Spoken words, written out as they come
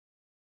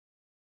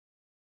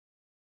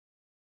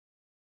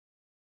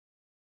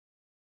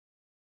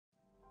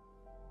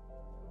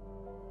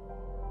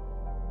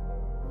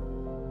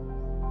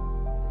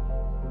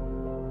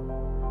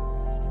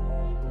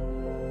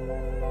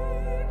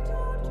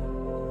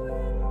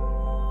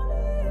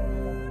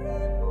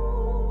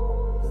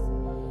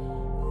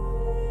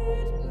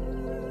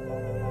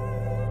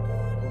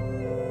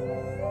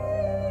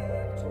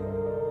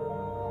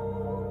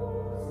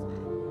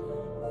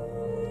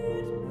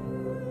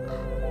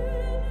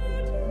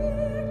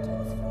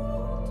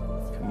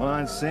Come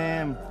on,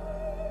 Sam.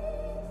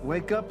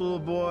 Wake up, little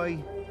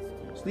boy.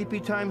 Sleepy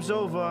time's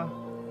over.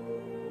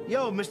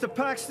 Yo, Mr.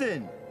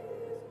 Paxton.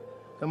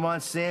 Come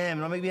on, Sam.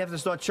 Don't make me have to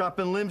start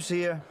chopping limbs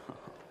here.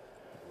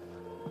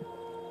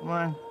 Come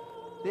on.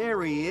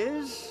 There he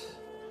is.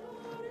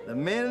 The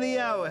man of the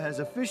hour has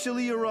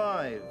officially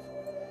arrived.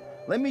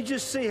 Let me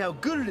just say how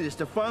good it is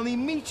to finally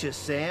meet you,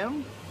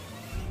 Sam.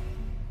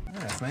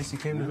 Yeah, it's nice you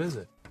came to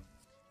visit.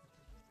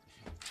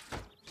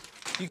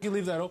 You can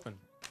leave that open.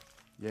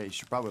 Yeah, you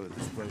should probably let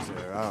this place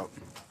air out.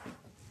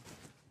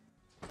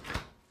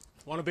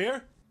 Want a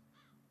beer?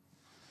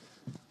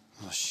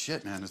 Oh,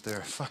 shit, man. Is there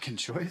a fucking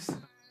choice?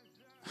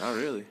 Not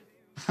really.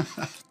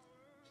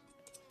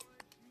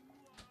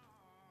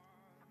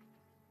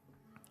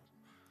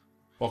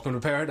 Welcome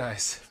to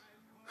paradise.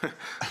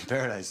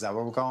 Paradise, is that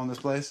what we're calling this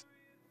place?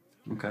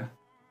 Okay.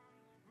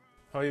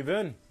 How you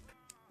been?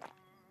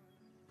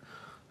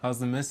 How's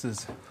the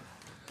missus?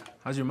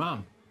 How's your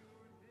mom?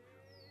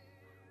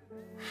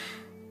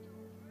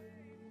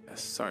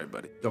 Sorry,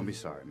 buddy. Don't be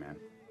sorry, man.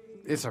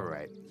 It's all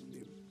right.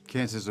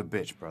 Cancer's a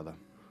bitch, brother.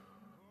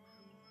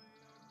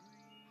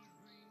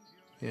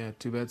 Yeah,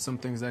 too bad some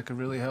things that could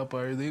really help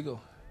are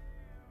illegal.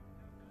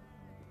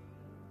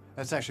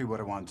 That's actually what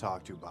I want to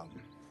talk to you about.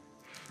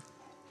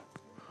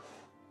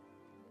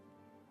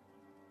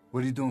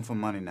 What are you doing for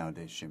money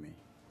nowadays, Jimmy?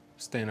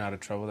 Staying out of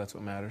trouble, that's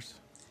what matters.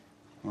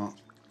 Well,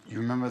 you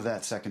remember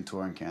that second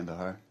tour in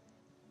Kandahar?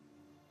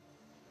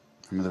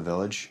 Remember the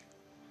village?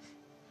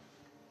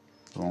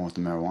 The one with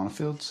the marijuana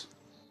fields?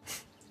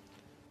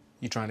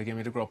 You trying to get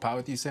me to grow pot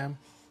with you, Sam?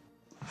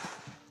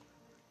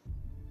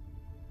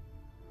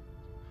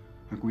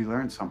 Look, we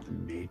learned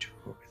something major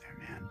over there,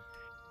 man.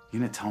 You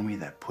gonna tell me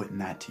that putting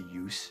that to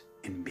use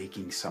and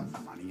making some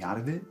money out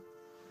of it?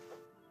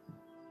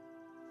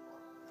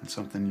 That's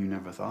something you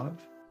never thought of?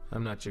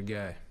 I'm not your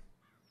guy.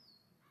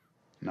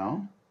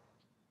 No?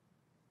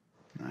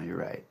 No, you're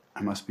right.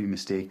 I must be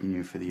mistaking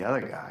you for the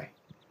other guy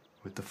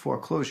with the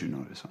foreclosure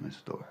notice on his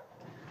door.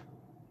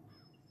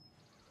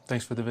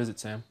 Thanks for the visit,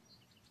 Sam.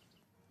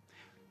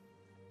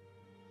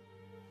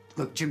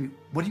 Look, Jimmy,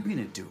 what are you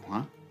gonna do,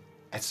 huh?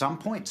 At some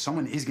point,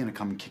 someone is gonna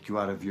come and kick you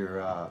out of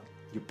your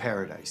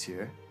paradise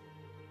here.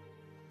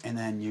 And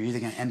then you're either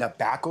gonna end up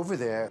back over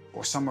there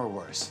or somewhere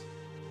worse.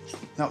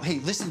 Now, hey,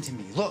 listen to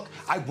me. Look,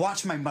 I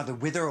watched my mother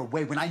wither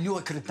away when I knew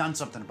I could have done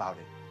something about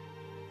it.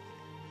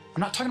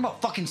 I'm not talking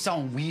about fucking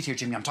selling weed here,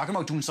 Jimmy. I'm talking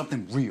about doing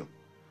something real,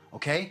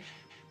 okay?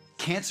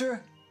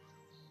 Cancer,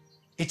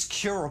 it's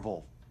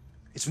curable.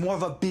 It's more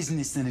of a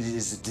business than it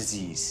is a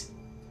disease.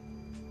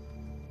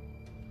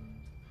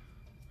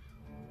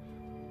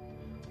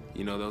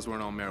 You know, those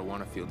weren't all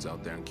marijuana fields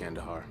out there in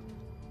Kandahar.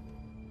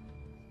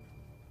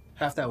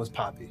 Half that was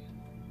poppy.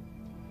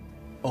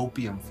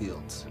 Opium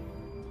fields.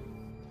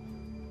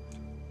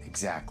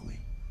 Exactly.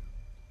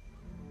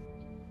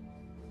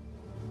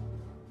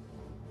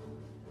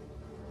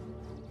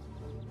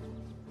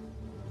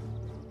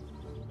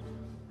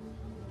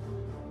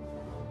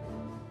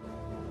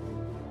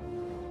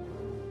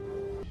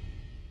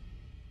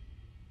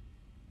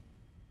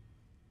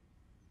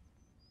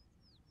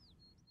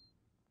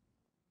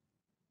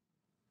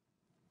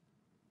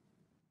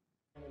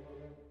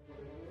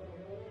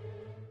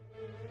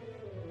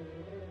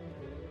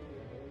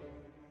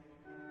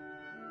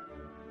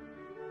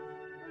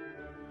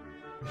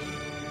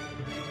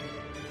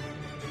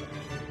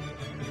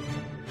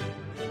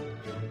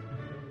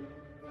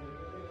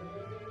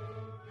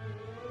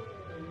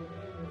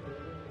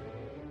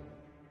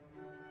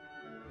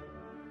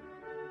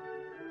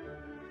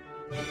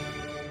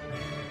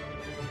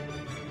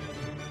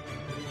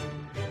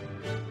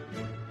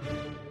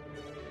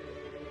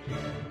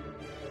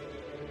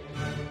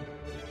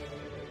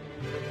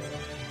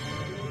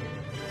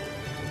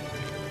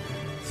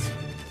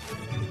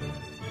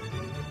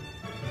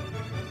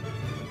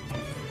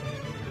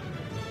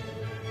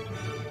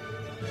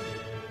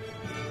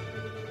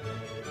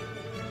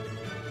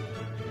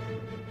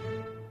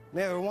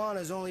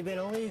 Marijuana's only been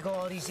illegal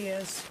all these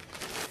years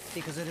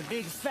because of the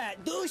big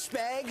fat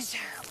douchebags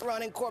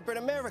running corporate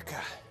America.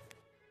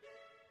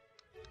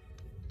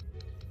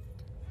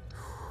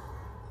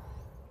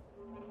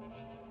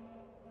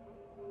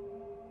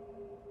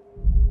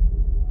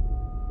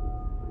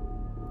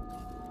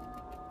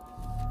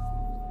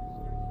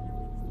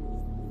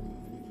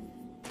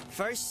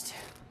 First,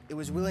 it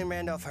was William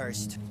Randolph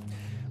Hearst,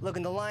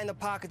 looking to line the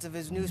pockets of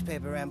his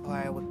newspaper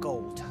empire with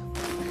gold.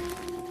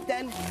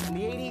 Then, in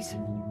the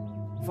 80s,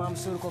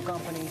 pharmaceutical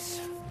companies,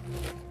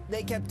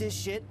 they kept this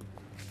shit.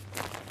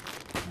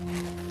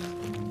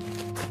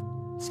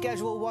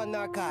 Schedule I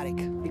narcotic,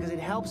 because it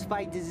helps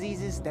fight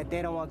diseases that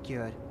they don't want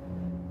cured.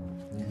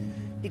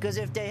 Because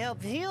if they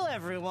help heal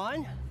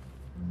everyone,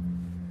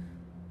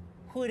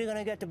 who are they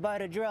gonna get to buy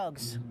the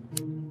drugs?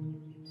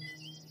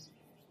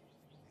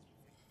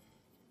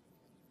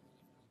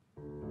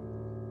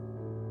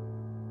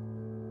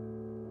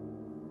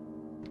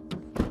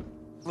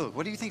 Look,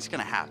 what do you think's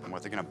gonna happen?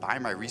 What, they're gonna buy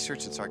my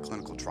research and start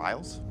clinical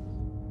trials?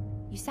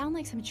 You sound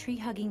like some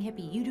tree-hugging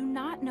hippie. You do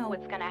not know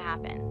what's gonna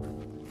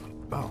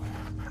happen. Oh,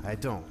 I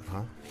don't,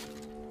 huh?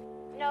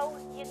 No,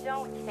 you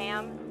don't,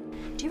 Sam.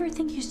 Do you ever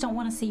think you just don't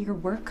want to see your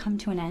work come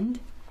to an end?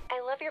 I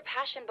love your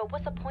passion, but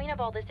what's the point of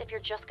all this if you're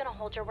just gonna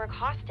hold your work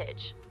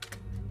hostage?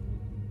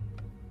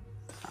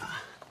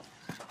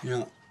 You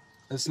know,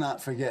 let's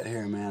not forget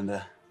here,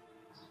 Amanda.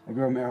 I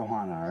grow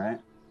marijuana, all right?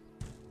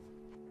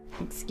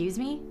 Excuse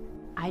me?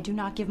 I do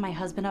not give my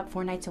husband up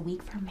 4 nights a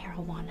week for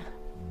marijuana.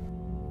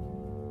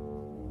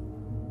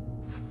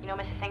 You know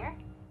Mrs. Singer?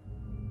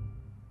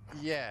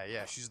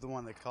 Yeah, she's the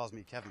one that calls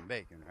me Kevin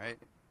Bacon, right?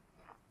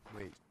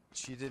 Wait,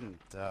 she didn't,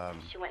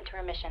 She went into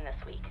remission this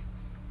week.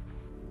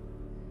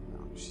 No,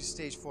 she's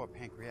stage 4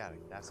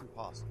 pancreatic. That's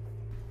impossible.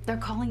 They're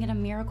calling it a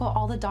miracle.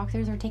 All the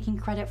doctors are taking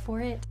credit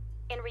for it.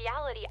 In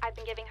reality, I've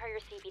been giving her your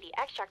CBD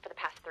extract for the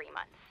past 3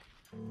 months.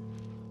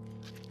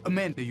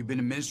 Amanda, you've been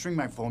administering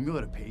my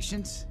formula to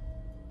patients?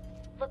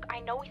 Look, I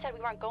know we said we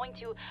weren't going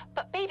to,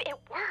 but babe, it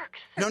works.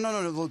 No,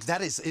 look,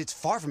 it's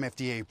far from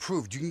FDA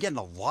approved. You can get in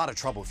a lot of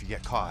trouble if you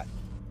get caught.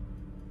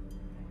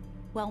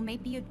 Well,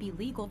 maybe it'd be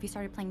legal if you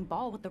started playing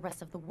ball with the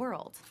rest of the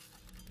world.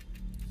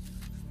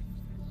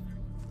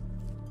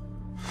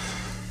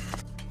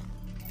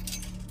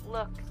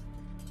 Look,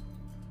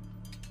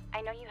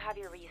 I know you have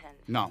your reasons.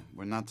 No,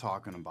 we're not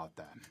talking about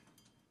that.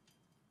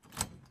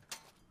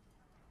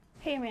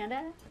 Hey,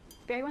 Amanda.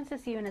 Barry wants to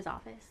see you in his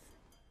office.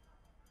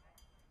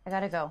 I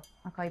gotta go.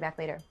 I'll call you back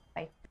later.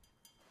 Bye.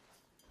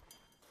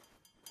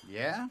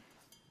 Yeah?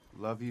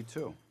 Love you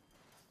too.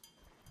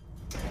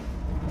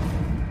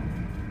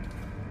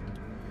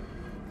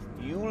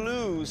 You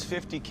lose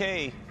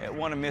 50K at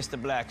one of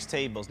Mr. Black's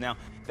tables. Now,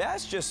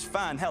 that's just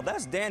fine. Hell,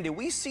 that's dandy.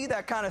 We see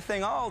that kind of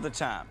thing all the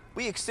time.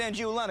 We extend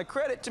you a line of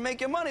credit to make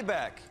your money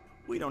back.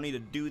 We don't need to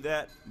do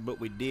that, but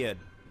we did.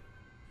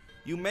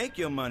 You make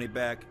your money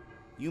back.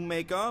 You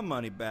make our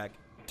money back.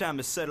 Time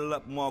to settle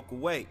up and walk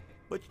away.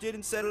 But you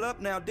didn't settle up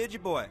now, did you,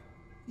 boy?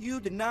 You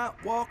did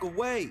not walk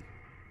away.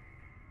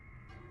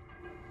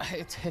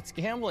 It's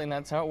gambling.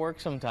 That's how it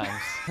works sometimes.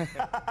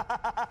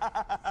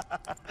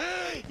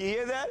 You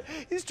hear that?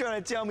 He's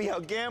trying to tell me how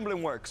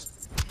gambling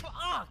works.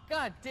 Ah,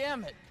 God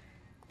damn it.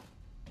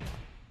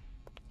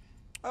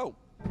 Oh,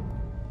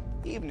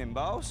 evening,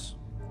 boss.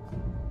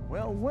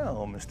 Well,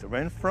 Mr.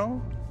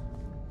 Renfro.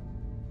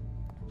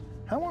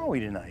 How are we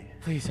tonight?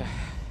 Please,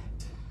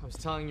 I was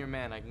telling your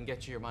man I can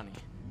get you your money.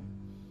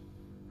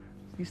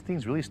 These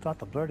things really start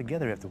to blur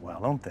together after a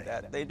while, don't they?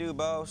 That they do,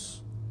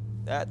 boss.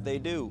 That they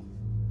do.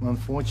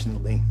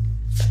 Unfortunately.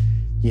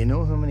 You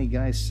know how many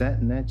guys sat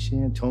in that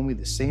chair and told me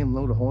the same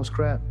load of horse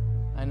crap?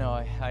 I know,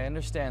 I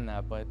understand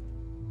that, but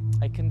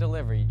I can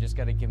deliver. You just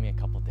gotta give me a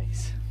couple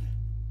days.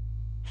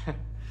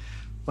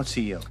 What's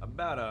he owe?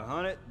 About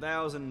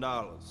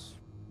 $100,000.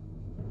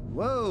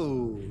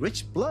 Whoa,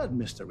 rich blood,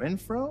 Mr.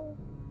 Renfro.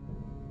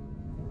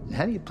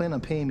 How do you plan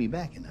on paying me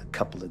back in a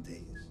couple of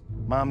days?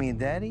 Mommy and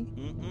Daddy?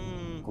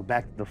 Go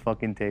back to the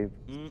fucking table.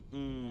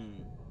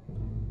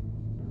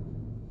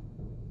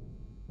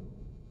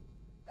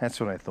 That's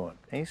what I thought.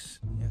 Ace?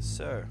 Yes,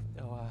 sir.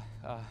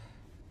 Oh,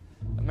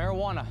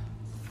 marijuana.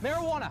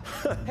 Marijuana!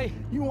 Hey.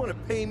 You want to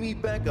pay me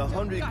back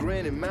 100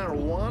 grand in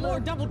marijuana? More,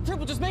 double,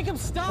 triple, just make him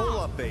stop!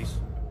 Hold up, Ace.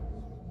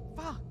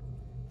 Fuck.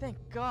 Thank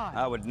God.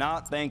 I would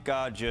not thank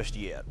God just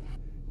yet.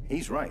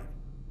 He's right.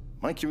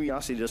 My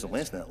curiosity doesn't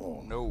last that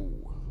long. No.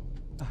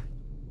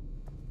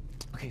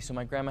 Okay, so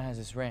my grandma has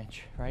this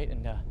ranch, right?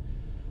 And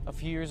a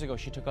few years ago,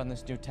 she took on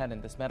this new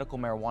tenant, this medical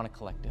marijuana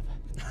collective.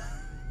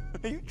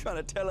 Are you trying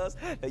to tell us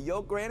that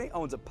your granny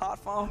owns a pot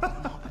farm?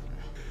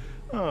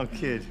 Oh,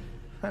 kid,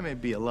 I may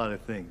be a lot of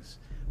things,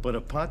 but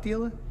a pot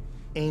dealer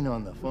ain't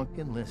on the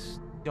fucking list.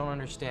 Don't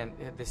understand.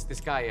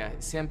 This guy,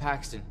 Sam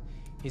Paxton,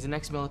 he's an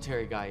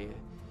ex-military guy.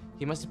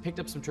 He must have picked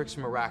up some tricks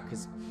from Iraq,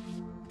 because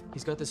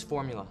he's got this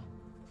formula.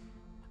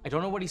 I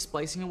don't know what he's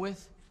splicing it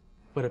with,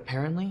 but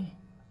apparently,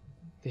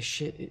 this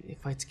shit, it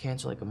fights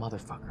cancer like a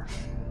motherfucker.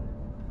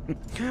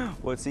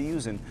 What's he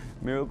using?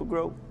 Miracle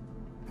Grow?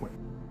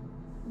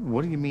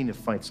 What do you mean it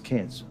fights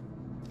cancer?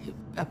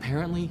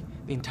 Apparently,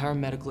 the entire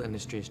medical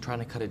industry is trying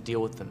to cut a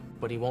deal with them,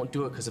 but he won't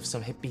do it because of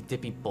some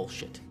hippy-dippy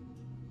bullshit.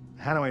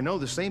 How do I know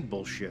this ain't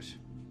bullshit?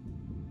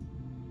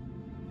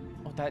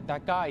 Oh,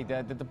 that guy,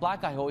 the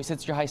black guy who always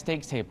sits at your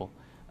high-stakes table.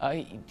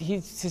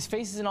 His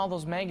face is in all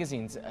those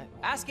magazines.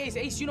 Ask Ace.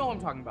 Ace, you know what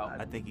I'm talking about.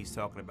 I think he's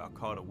talking about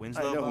Carter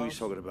Winslow. I know who boss. he's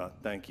talking about.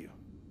 Thank you.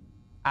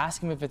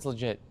 Ask him if it's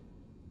legit.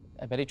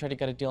 I bet he tried to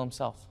get a deal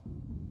himself.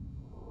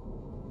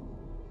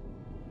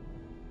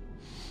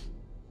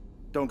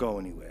 Don't go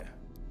anywhere.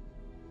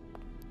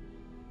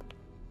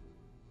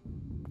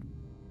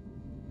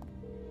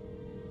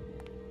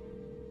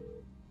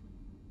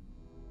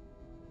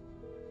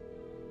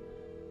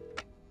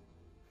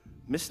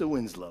 Mr.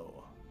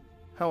 Winslow,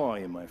 how are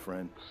you, my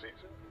friend?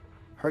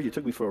 Heard you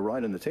took me for a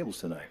ride on the tables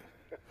tonight.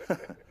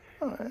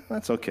 All right,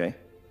 that's okay.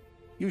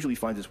 Usually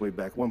finds its way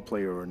back one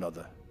player or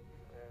another.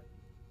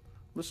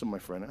 Listen, my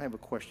friend, I have a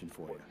question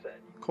for you.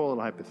 Call it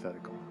a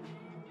hypothetical.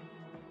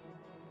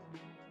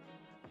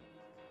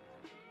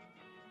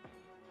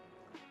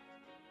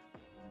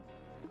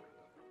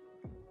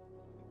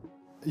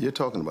 You're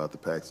talking about the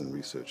Paxton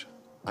research.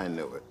 I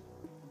know it.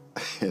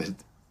 And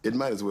it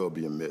might as well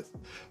be a myth.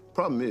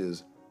 Problem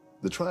is,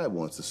 the tribe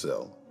wants to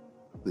sell.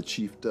 The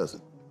chief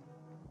doesn't.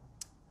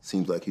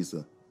 Seems like he's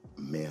a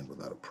man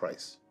without a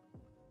price.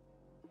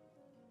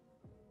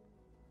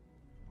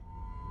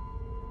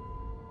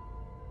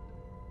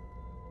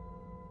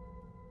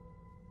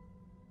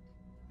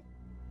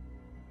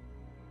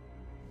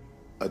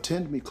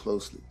 Attend me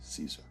closely,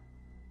 Caesar.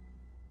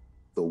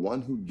 The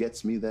one who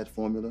gets me that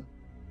formula,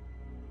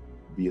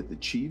 be it the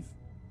chief,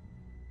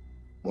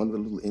 one of the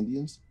little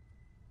Indians,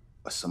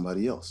 or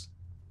somebody else,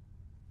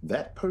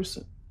 that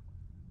person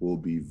will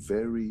be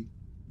very,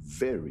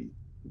 very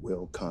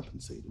well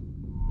compensated.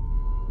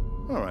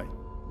 All right.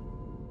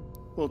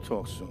 We'll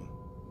talk soon.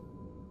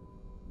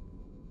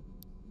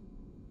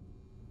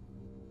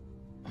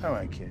 All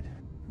right, kid.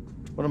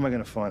 What am I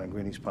gonna find on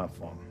Greeny's Pop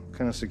Farm? What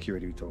kind of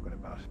security are we talking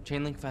about?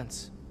 Chain link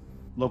fence.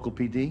 Local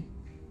PD?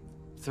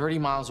 30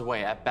 miles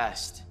away at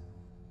best.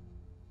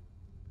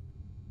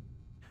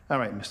 All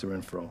right, Mr.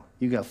 Renfro.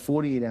 You got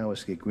 48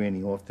 hours to get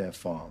Granny off that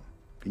farm.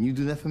 Can you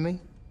do that for me?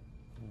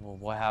 Well,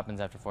 what happens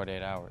after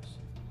 48 hours?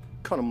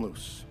 Cut him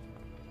loose.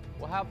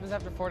 What happens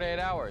after 48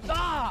 hours?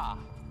 Ah!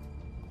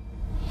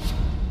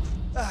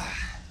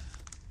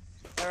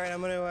 All right,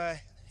 I'm gonna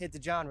hit the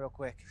John real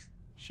quick.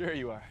 Sure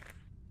you are.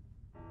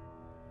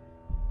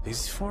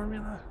 His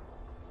formula?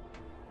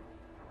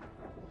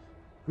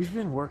 We've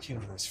been working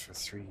on this for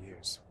 3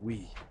 years.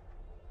 We.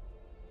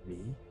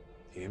 Me,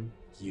 him,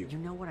 you. You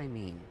know what I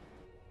mean.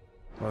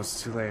 Well,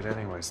 it's too late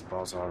anyways. The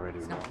ball's already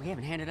No, rolling. we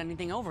haven't handed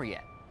anything over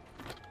yet.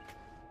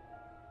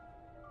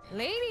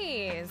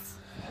 Ladies,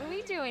 what are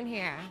we doing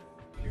here?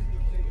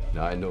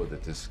 Now, I know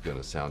that this is going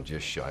to sound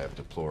just shy of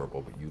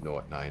deplorable, but you know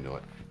it and I know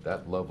it.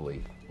 That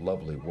lovely,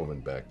 lovely woman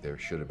back there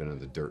should have been in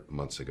the dirt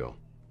months ago.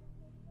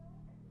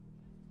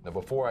 Now,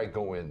 before I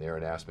go in there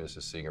and ask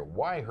Mrs. Singer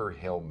why her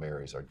Hail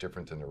Marys are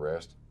different than the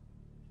rest,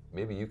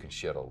 maybe you can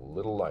shed a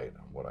little light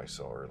on what I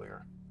saw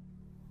earlier.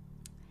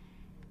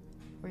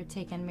 We're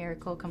taking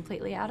Miracle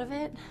completely out of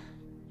it?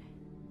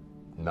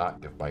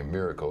 Not if by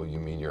miracle you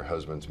mean your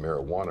husband's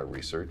marijuana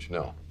research,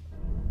 no.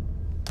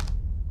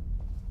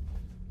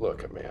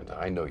 Look, Amanda,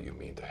 I know you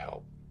mean to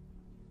help.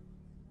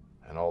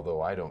 And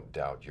although I don't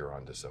doubt you're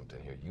onto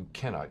something here, you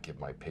cannot give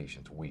my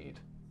patients weed.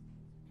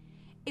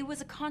 It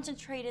was a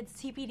concentrated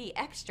CBD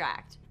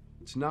extract.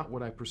 It's not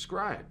what I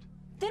prescribed.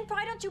 Then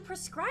why don't you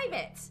prescribe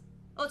it?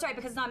 Oh, it's right,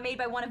 because it's not made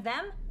by one of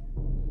them?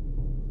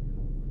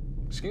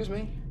 Excuse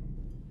me?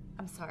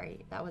 I'm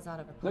sorry, that was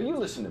out of a Now you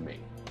listen to me.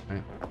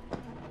 Right?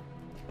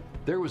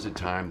 There was a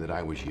time that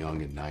I was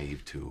young and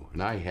naive too,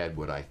 and I had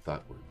what I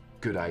thought were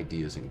good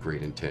ideas and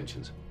great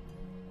intentions.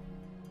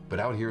 But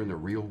out here in the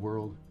real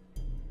world,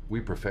 we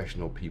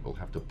professional people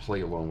have to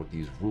play along with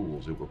these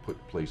rules that were put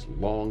in place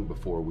long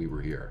before we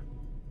were here.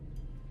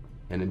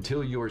 And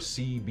until your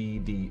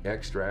CBD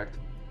extract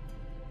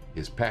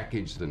is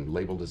packaged and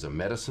labeled as a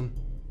medicine,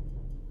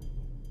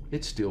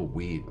 it's still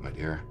weed, my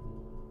dear.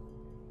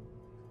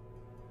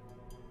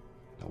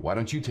 Now, why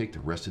don't you take the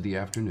rest of the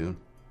afternoon,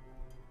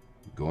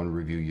 go and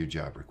review your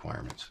job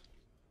requirements?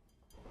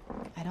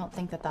 I don't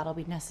think that that'll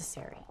be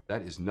necessary.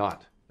 That is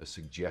not a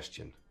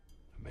suggestion,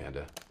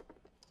 Amanda.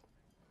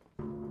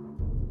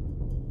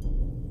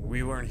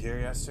 We weren't here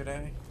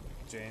yesterday.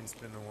 Jane's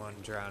been the one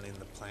drowning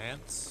the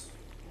plants.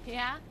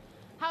 Yeah?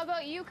 How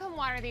about you come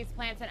water these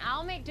plants and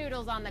I'll make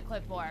doodles on the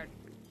clipboard?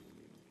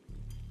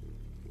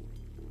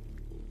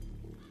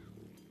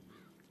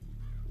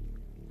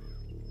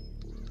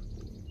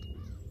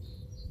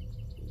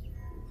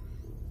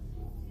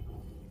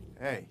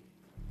 Hey.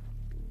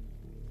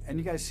 And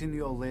you guys seen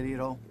the old lady at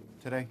all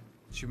today?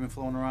 She been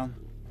floating around?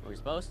 Are we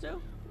supposed to?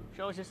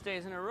 She always just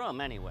stays in her room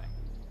anyway.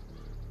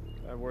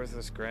 That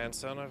worthless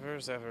grandson of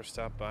hers ever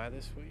stopped by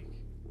this week?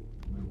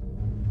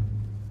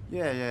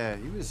 Yeah,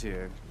 he was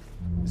here.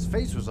 His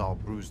face was all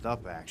bruised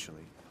up,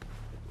 actually.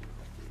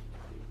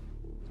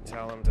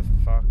 Tell him to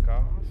fuck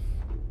off?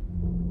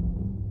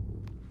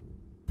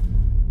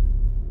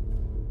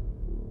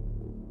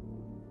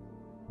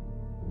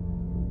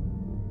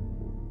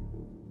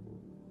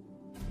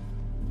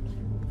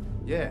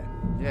 Yeah,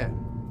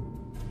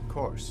 of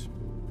course.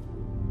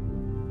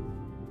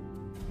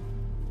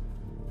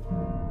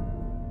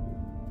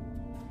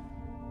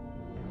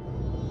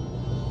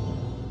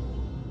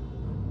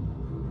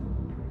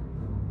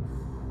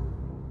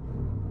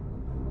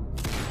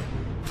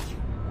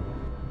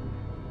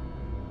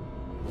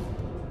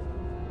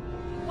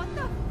 What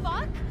the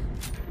fuck?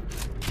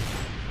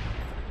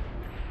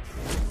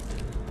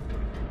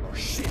 Oh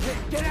shit, hey,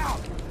 get out!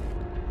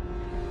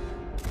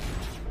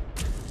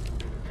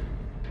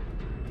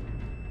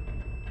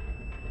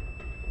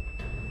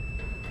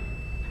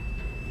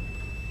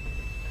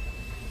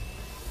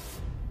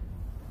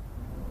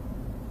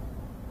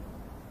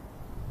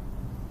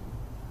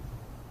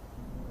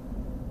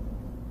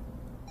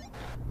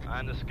 Eye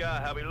in the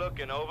sky, how we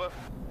looking, over?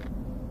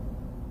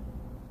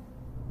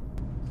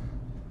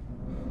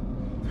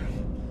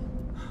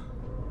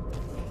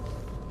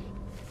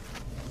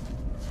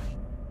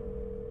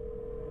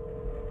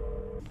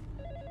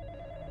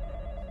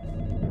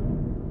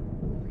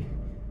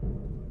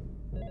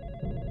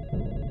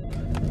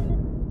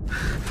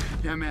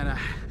 Yeah, man,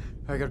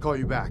 I gotta call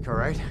you back, all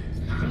right?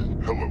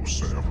 Hello,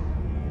 Sam.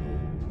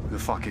 Who the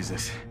fuck is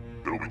this?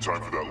 It'll be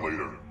time for that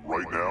later.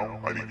 Right now,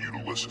 I need you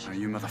to listen. Are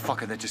you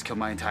motherfucker that just killed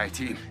my entire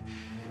team?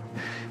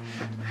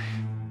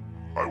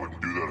 I wouldn't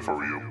do that if I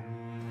were you.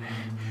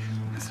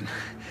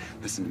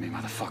 Listen to me,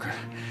 motherfucker.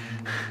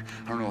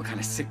 I don't know what kind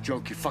of sick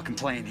joke you're fucking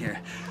playing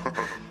here.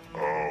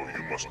 Oh,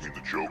 you must mean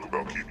the joke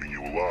about keeping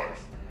you alive.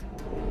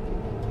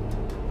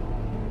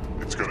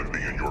 It's gonna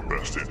be in your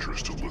best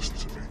interest to listen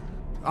to me.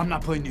 I'm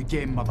not playing your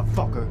game,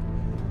 motherfucker.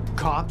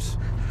 Cops,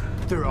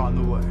 they're on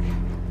the way.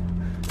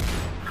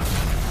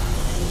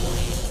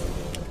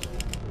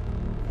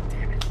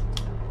 Damn it.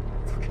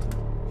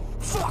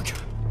 Fuck!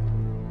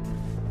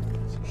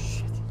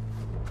 Shit.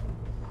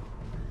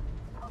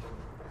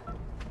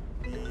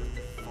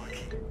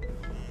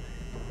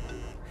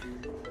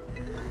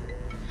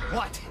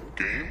 What?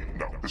 Game?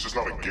 No, this is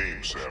not a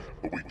game, Sam.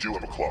 But we do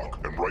have a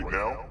clock, and right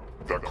now,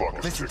 that clock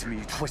is Listen to me,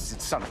 you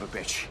twisted son of a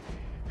bitch.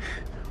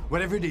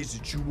 Whatever it is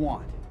that you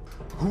want,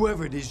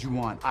 whoever it is you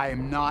want, I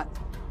am not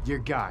your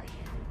guy.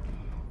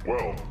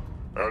 Well,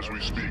 as we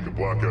speak, a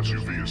black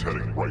SUV is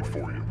heading right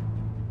for you.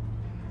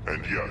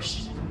 And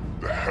yes,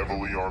 the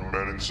heavily armed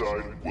men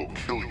inside will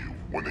kill you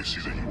when they see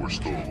that you are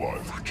still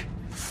alive. Fuck.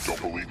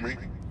 Don't believe me?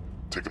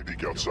 Take a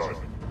peek outside.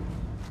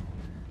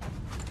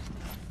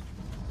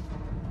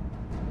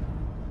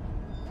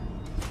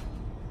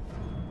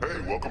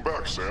 Hey, welcome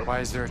back, Sam. Why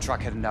is there a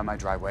truck heading down my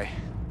driveway?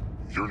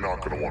 You're not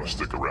gonna want to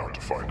stick around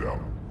to find out.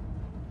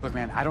 Look,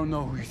 man, I don't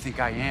know who you think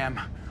I am,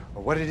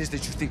 or what it is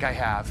that you think I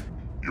have.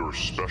 Your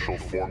special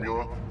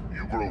formula?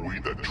 You grow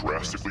weed that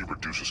drastically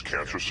reduces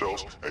cancer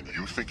cells, and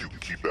you think you can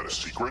keep that a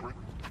secret?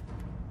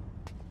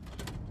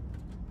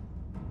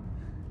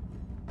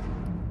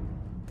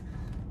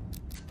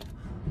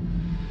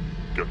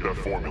 Get that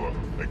formula,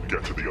 and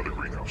get to the other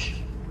greenhouse.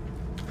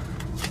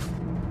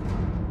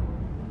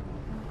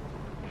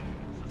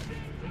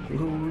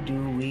 Who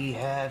do we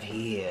have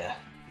here?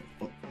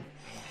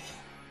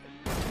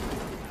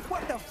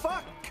 What the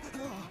fuck?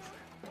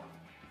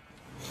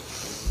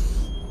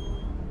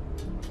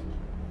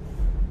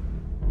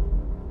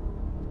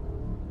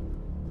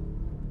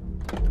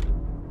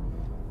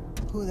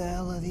 Who the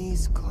hell are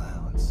these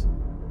clowns?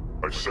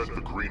 I said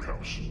the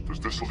greenhouse. Does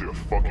this look like a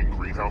fucking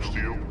greenhouse to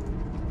you?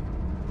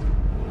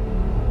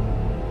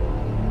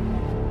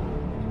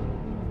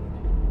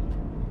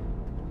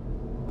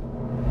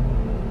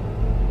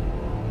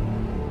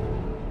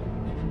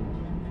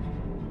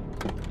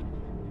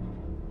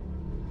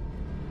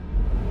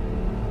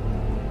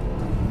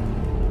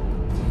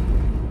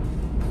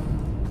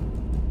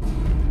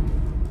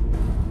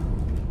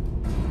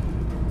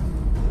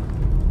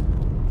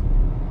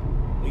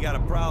 We got a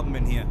problem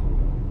in here.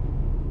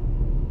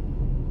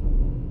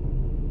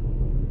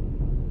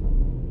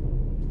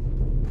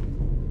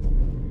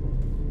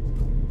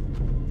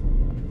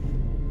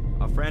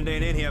 Our friend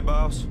ain't in here,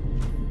 boss.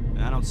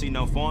 I don't see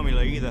no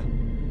formula either.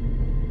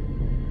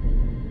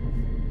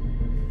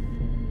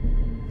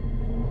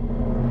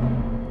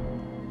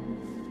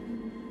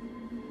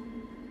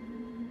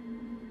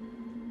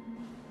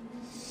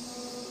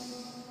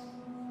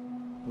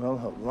 Well,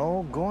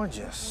 hello,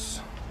 gorgeous.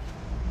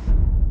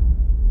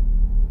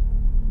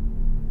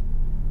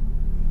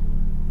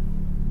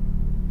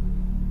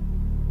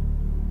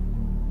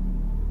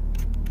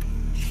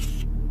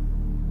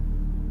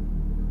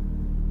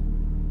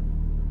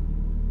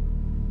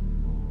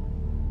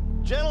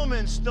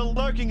 Gentlemen still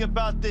lurking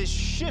about this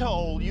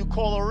shithole you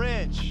call a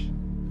ranch.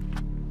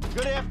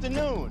 Good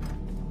afternoon.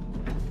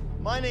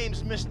 My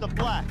name's Mr.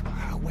 Black.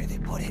 Where they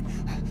put it?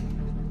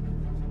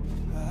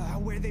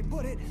 Where they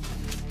put it?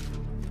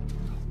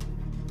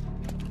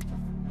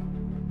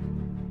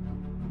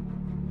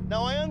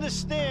 Now, I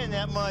understand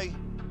that my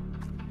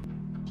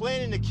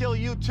planning to kill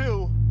you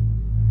two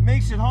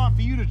makes it hard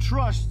for you to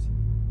trust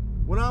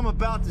what I'm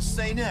about to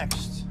say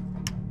next.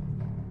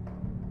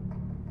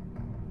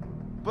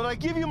 But I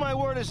give you my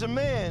word as a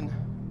man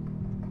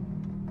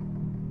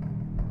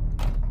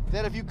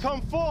that if you come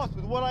forth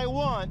with what I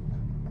want,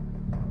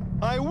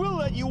 I will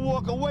let you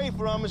walk away,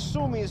 for I'm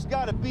assuming it's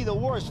gotta be the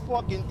worst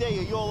fucking day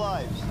of your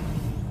lives.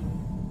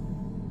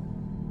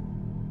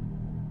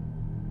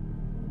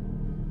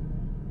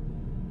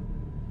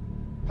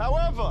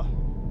 However,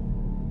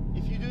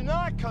 if you do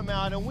not come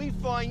out and we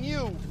find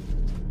you,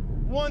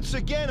 once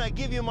again I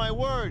give you my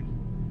word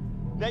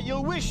that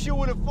you'll wish you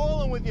would have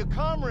fallen with your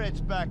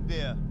comrades back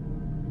there.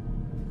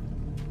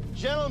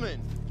 Gentlemen,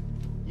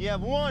 you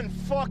have 1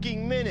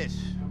 fucking minute.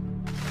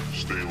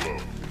 Stay low.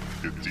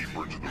 Get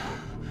deeper into the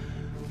room.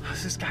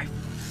 How's this guy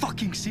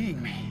fucking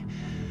seeing me?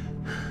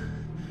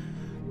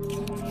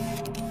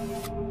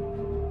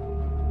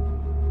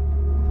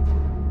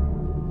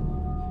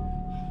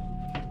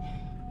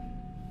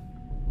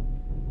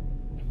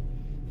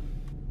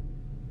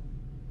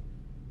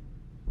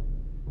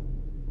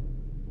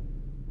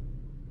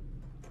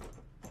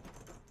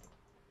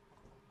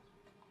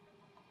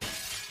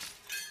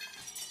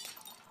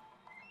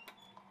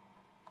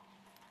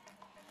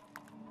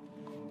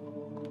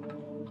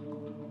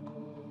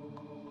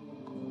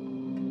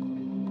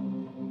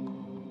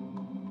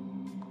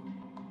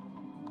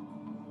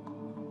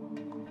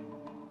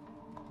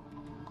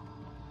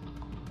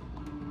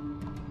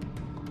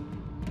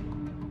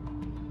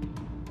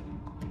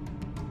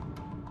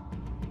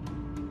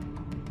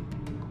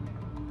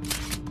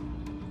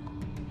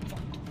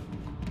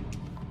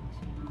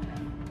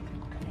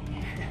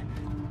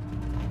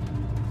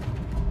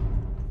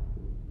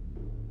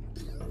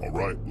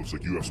 right. Looks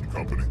like you have some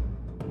company.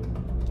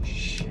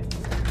 Shit.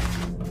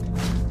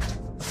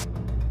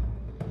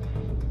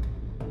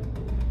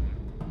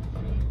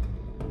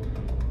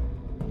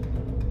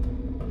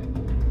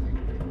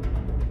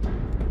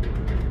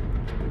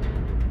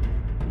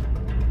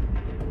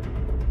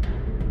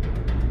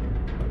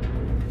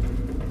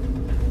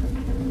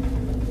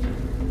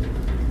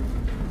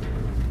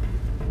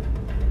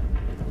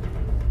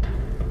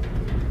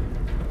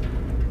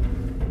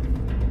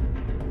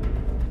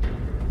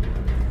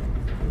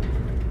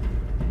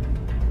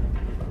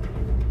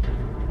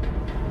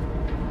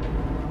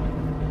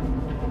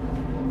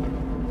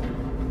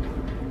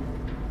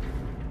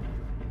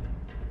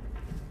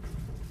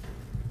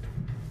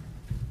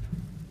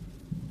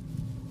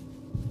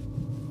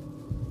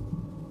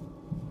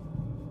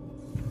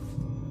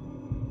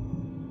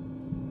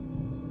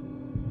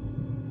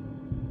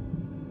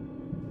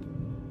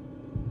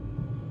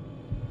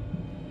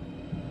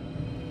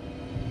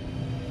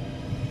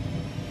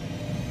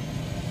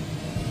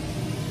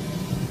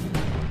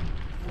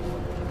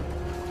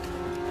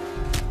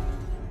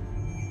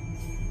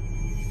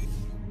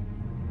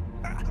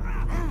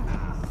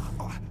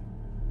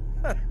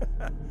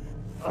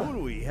 Who do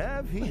we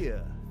have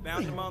here?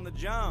 Found him on the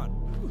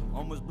John.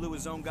 Almost blew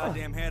his own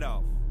goddamn head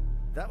off.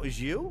 That was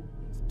you?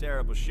 It's a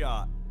terrible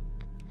shot.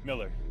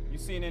 Miller, you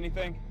seen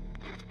anything?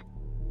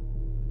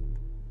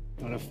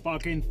 Not a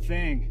fucking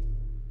thing.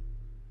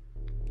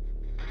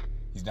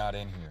 He's not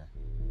in here.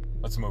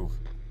 Let's move.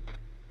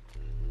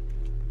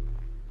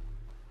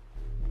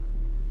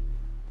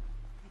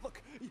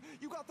 Look,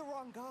 you got the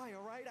wrong guy,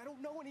 all right? I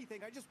don't know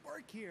anything. I just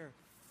work here.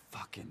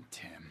 Fucking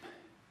Tim.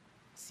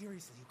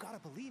 Seriously, you gotta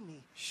believe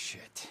me.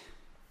 Shit.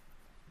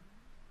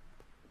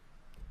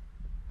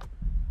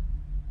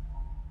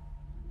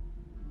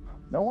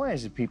 Now, why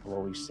is it people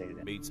always say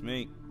that? Beats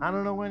me. I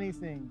don't know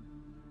anything.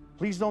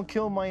 Please don't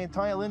kill my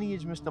entire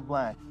lineage, Mr.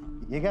 Black.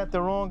 You got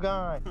the wrong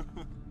guy.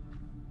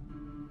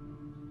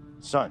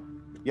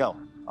 Son, yo,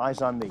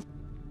 eyes on me.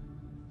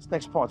 This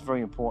next part's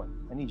very important.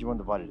 I need your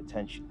undivided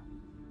attention.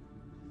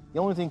 The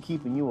only thing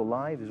keeping you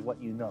alive is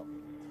what you know.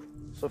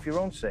 So for your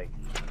own sake,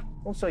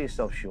 don't sell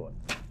yourself short.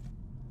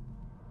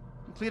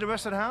 You clear the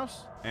rest of the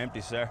house?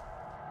 Empty, sir.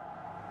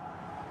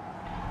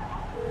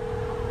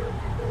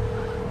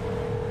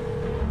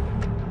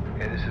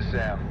 Hey, this is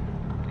Sam.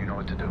 You know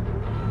what to do.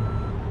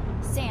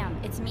 Sam,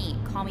 it's me.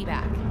 Call me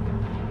back.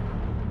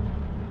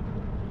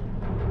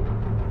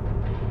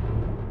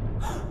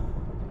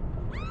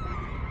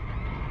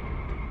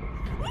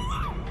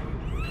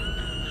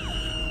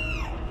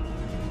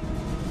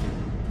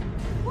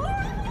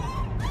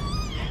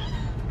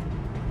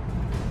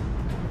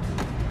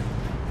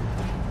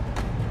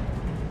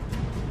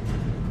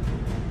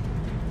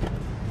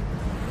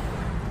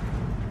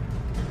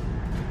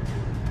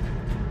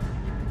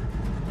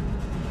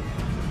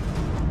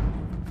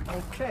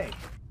 Okay,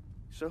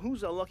 so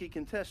who's our lucky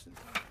contestant?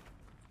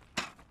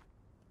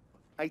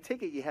 I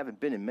take it you haven't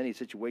been in many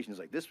situations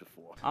like this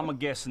before. I'ma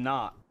guess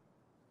not.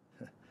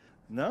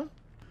 No?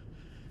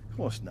 Of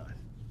course not.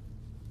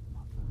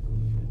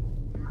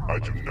 I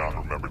do not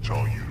remember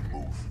telling you to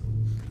move.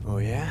 Oh,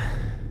 yeah?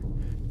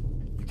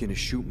 You gonna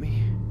shoot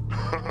me?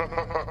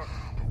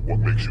 What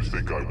makes you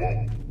think I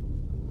won't?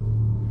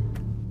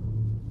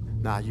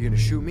 Nah, you gonna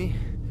shoot me?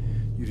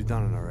 You'd have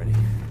done it already.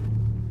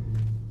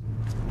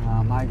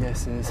 My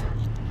guess is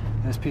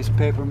this piece of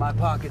paper in my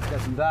pocket's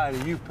got some value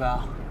to you,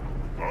 pal.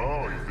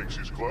 Oh, he thinks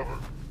he's clever.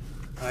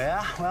 Oh,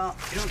 yeah? Well,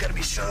 you don't gotta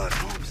be Sherlock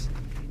Holmes.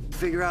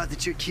 Figure out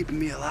that you're keeping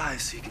me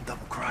alive so you can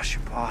double-cross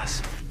your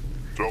boss.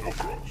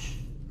 Double-cross?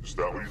 Is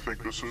that what you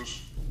think this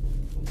is?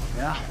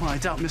 Yeah? Well, I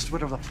doubt Mr.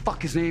 Whatever the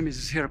fuck his name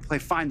is here to play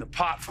Find the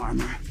Pot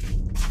Farmer.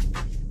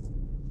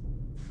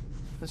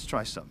 Let's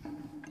try something.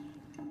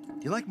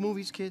 You like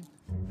movies, kid?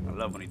 I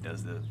love when he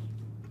does this.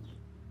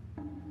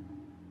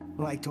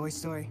 Like Toy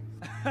Story?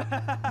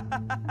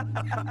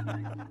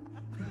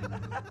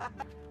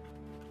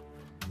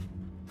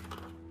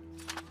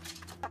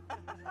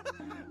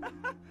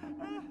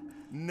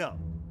 No.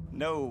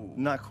 No.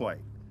 Not quite.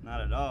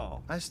 Not at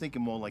all. I was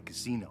thinking more like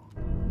Casino.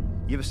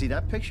 You ever see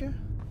that picture?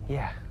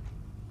 Yeah.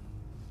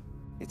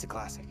 It's a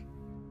classic.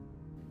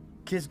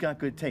 Kid's got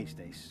good taste,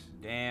 Ace.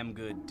 Damn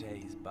good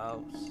taste,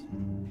 boss.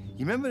 You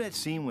remember that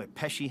scene where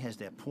Pesci has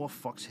that poor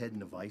fuck's head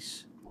in a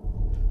vice?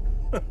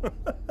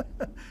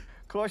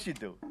 Of course you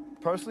do.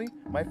 Personally,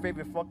 my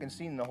favorite fucking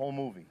scene in the whole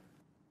movie.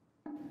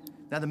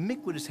 Now, the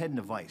Mick with his head in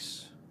a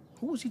vice,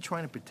 who was he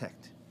trying to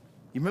protect?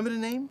 You remember the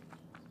name?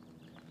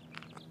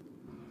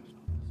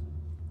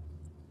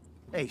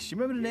 Ace, you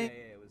remember the name?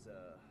 Yeah, it was,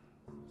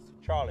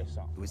 Charlie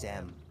something. It was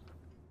M.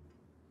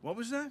 What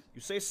was that?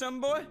 You say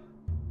something, boy?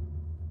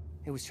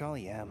 It was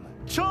Charlie M.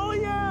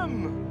 Charlie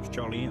M! It was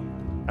Charlie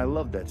M. I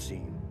love that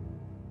scene.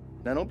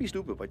 Now, don't be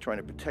stupid by trying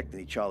to protect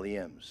any Charlie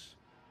M's.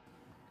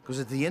 Because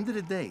at the end of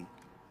the day,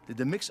 did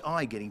the Mick's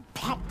eye getting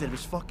popped at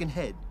his fucking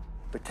head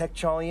protect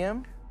Charlie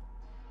M?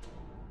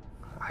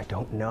 I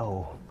don't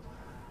know.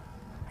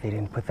 They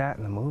didn't put that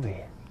in the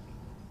movie.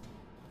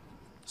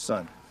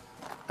 Son,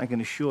 I can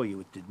assure you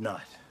it did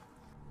not.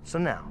 So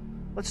now,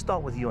 let's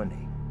start with your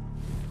name.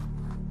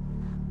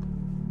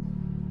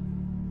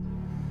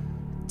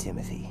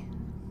 Timothy.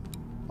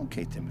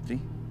 Okay, Timothy.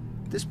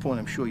 At this point,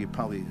 I'm sure you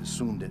probably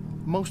assumed that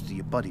most of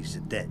your buddies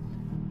are dead.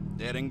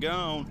 Dead and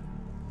gone.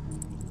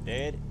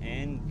 Dead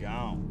and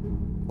gone.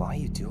 Why are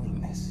you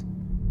doing this?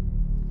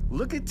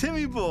 Look at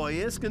Timmy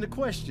boy asking the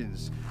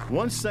questions.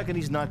 1 second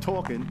he's not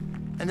talking,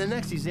 and the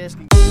next he's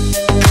asking.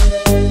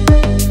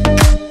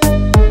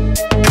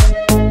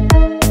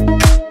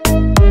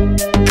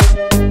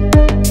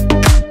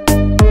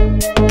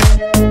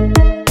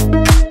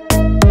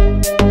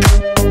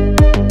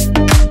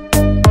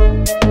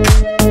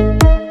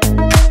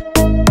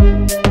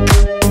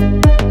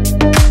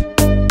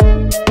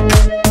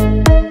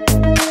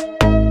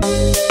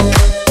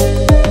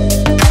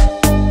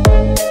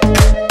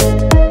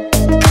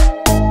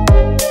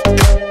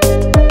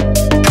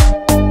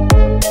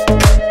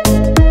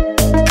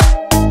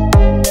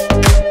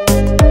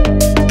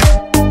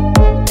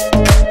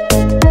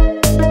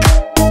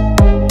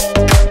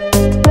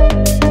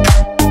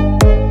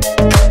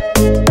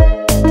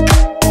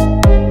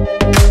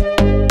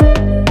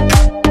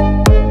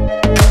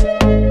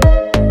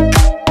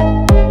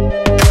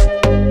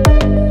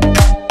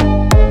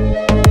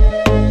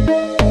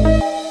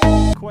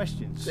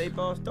 Say,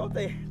 boss, don't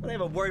they have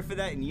a word for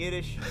that in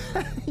Yiddish?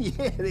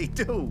 Yeah, they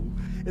do.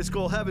 It's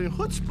called having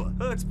chutzpah.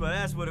 Chutzpah,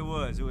 that's what it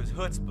was. It was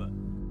chutzpah.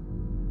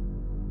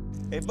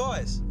 Hey,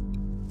 boys,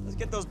 let's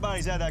get those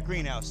bodies out of that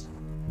greenhouse.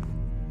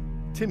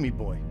 Timmy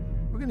boy,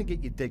 we're gonna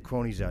get your dead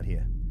cronies out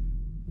here.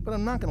 But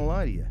I'm not gonna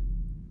lie to you.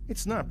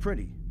 It's not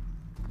pretty.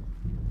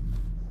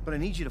 But I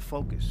need you to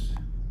focus.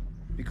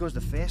 Because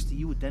the faster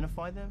you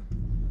identify them,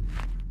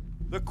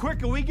 the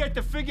quicker we get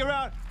to figure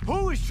out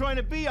who is trying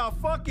to be our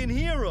fucking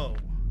hero.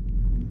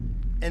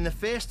 And the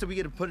faster we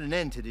get to put an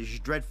end to this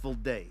dreadful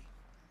day.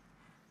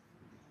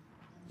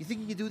 You think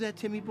you can do that,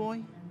 Timmy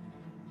boy?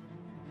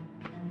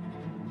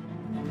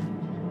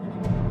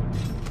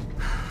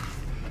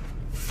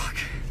 Fuck.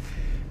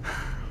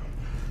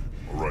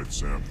 All right,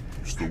 Sam.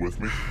 You still with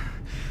me?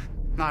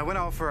 No, I went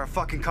out for a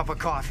fucking cup of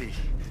coffee.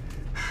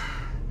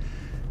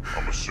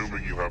 I'm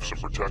assuming you have some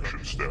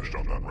protection stashed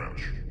on that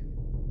ranch.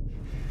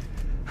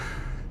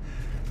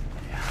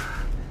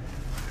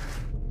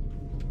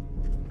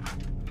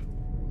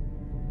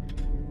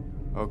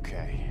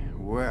 Okay,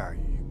 where are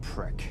you, you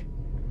prick?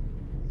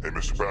 Hey,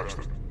 Mr.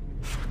 Paxton.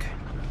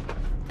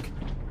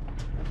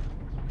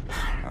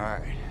 All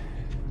right.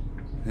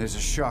 There's a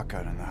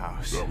shotgun in the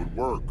house. That would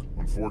work.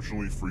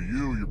 Unfortunately for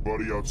you, your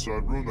buddy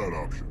outside ruined that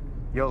option.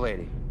 Yo,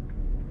 lady.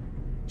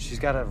 She's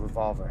got a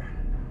revolver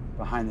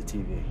behind the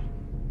TV.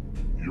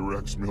 You're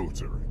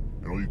ex-military,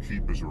 and all you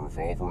keep is a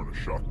revolver and a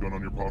shotgun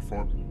on your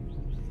platform?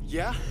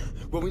 Yeah?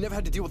 Well, we never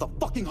had to deal with a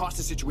fucking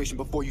hostage situation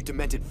before, you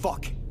demented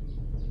fuck.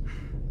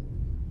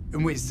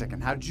 And wait a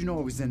second, how did you know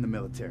I was in the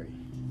military?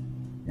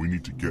 We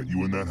need to get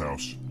you in that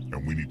house,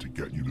 and we need to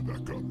get you to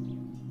that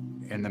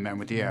gun. And the men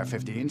with the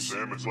AR-15s?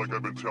 Sam, it's like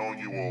I've been telling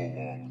you all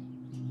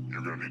along.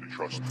 You're gonna need to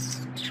trust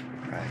me.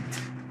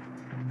 Right.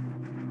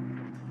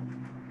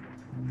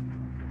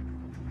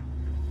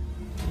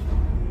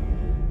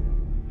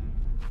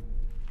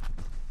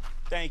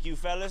 Thank you,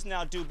 fellas.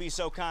 Now do be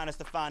so kind as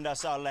to find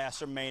us our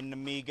last remaining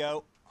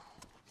amigo.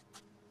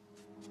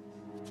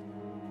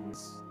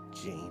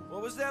 Jane.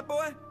 What was that,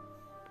 boy?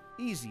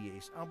 Easy,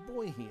 Ace. Our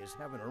boy here is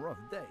having a rough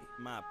day.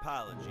 My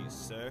apologies,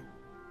 sir.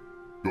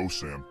 Go,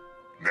 Sam.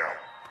 Now.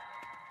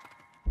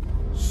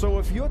 So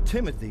if you're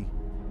Timothy,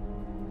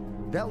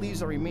 that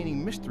leaves our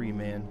remaining mystery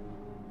man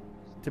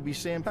to be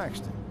Sam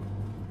Paxton.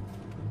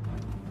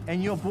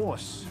 And your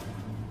boss,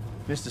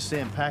 Mr.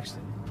 Sam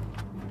Paxton,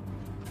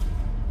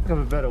 think of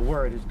a better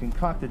word, has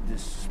concocted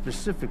this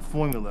specific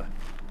formula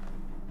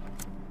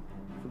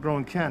for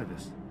growing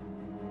cannabis.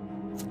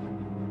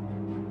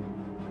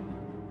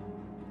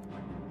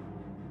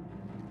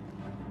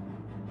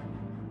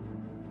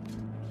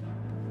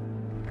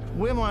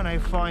 Where might I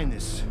find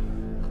this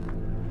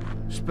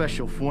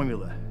special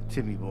formula,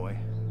 Timmy boy?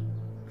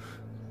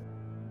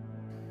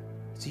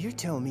 So you're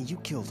telling me you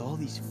killed all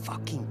these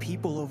fucking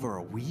people over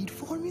a weed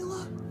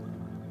formula?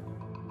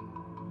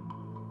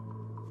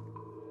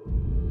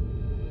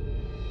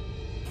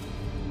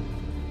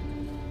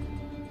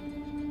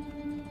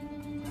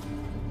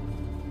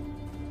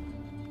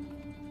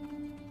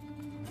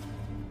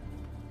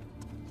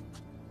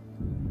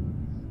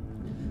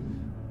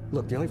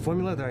 Look, the only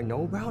formula that I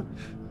know about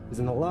is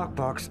in the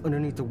lockbox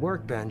underneath the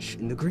workbench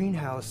in the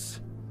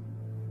greenhouse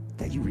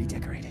that you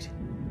redecorated.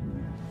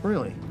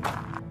 Really?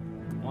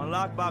 One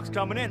lockbox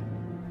coming in.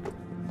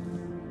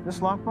 This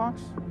lockbox?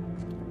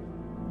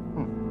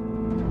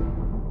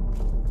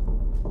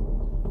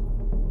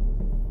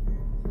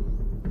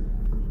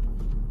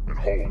 And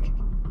hold.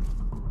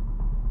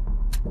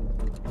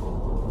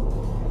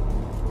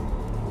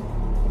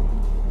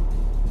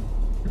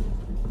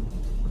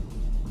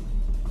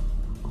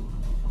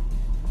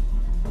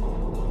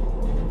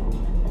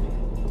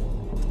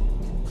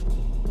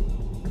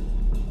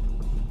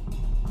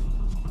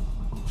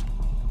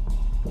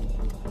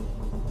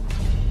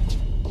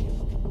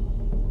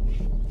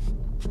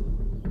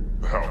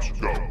 times.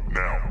 Go,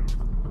 now.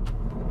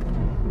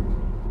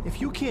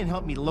 If you can't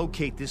help me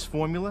locate this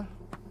formula,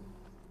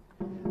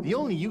 the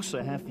only use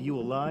I have for you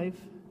alive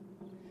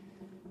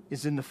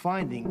is in the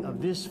finding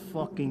of this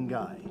fucking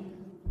guy.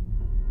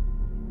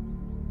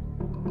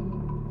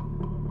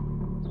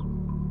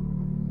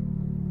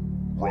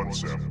 Run,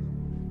 Sam.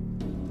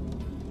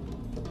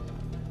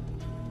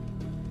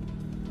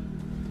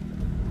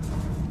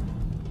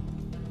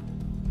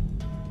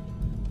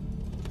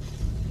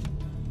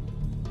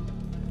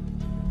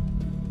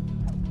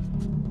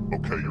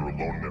 Okay, you're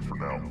alone in it for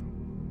now.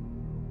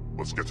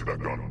 Let's get to that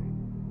gun.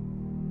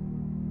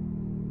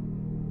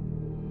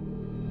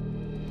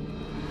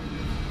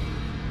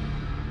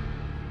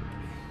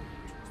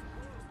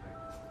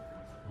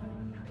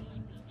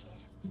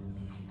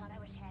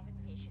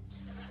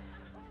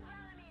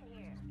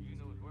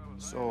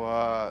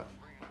 So,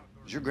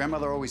 is your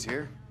grandmother always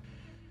here?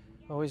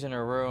 Always in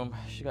her room.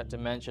 She got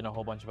dementia and a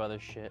whole bunch of other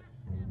shit.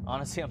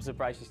 Honestly, I'm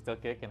surprised she's still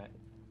kicking it.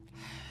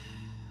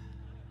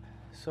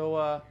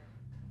 So,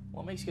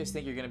 what makes you guys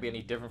think you're gonna be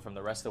any different from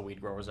the rest of the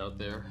weed growers out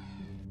there?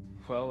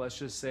 Well, let's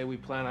just say we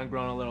plan on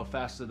growing a little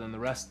faster than the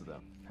rest of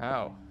them.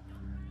 How?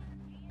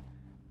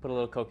 Put a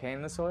little cocaine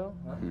in the soil?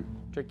 Huh?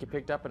 Trick you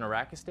picked up in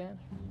Iraqistan?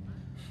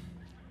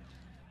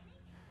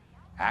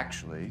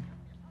 Actually,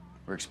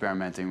 we're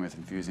experimenting with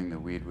infusing the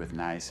weed with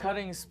nice.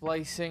 Cutting,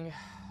 splicing,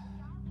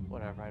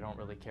 whatever, I don't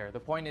really care. The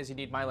point is you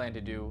need my land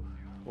to do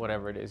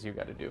whatever it is you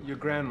gotta do. Your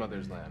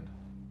grandmother's land.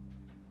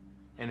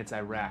 And it's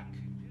Iraq.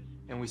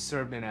 And we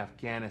served in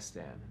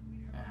Afghanistan.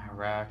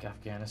 Iraq,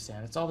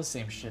 Afghanistan, it's all the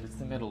same shit. It's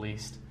the Middle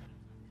East.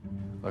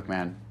 Look,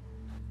 man,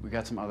 we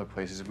got some other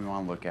places we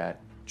want to look at.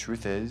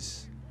 Truth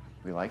is,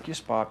 we like your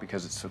spot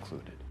because it's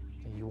secluded.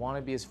 You want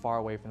to be as far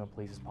away from the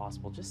police as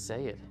possible. Just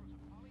say it.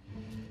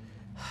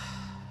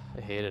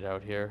 I hate it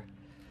out here.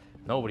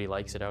 Nobody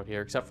likes it out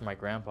here except for my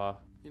grandpa.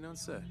 You don't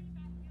say.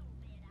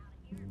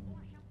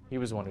 He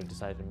was the one who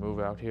decided to move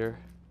out here.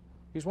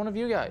 He was one of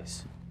you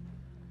guys.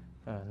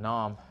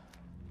 Nom.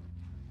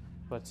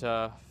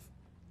 But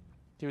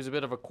he was a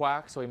bit of a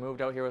quack, so he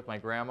moved out here with my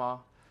grandma.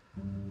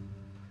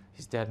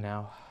 He's dead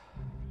now.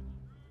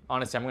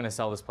 Honestly, I'm gonna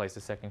sell this place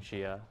the second she,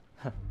 you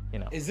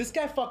know. Is this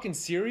guy fucking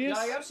serious?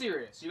 Yeah, I am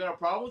serious. You got a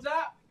problem with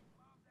that?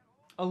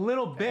 A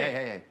little bit.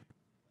 Hey.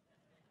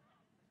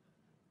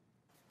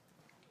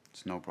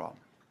 It's no problem.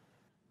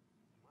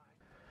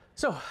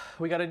 So,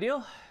 we got a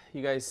deal.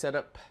 You guys set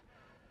up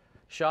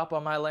shop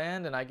on my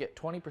land and I get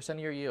 20% of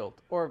your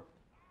yield. Or,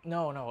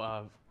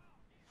 no,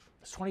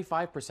 it's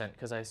 25%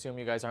 because I assume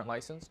you guys aren't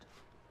licensed.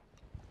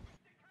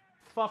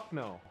 Fuck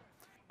no.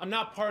 I'm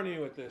not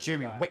partnering with this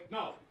Jimmy, guy. wait.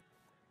 No.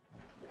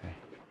 Hey,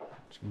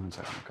 just give me 1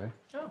 second, okay?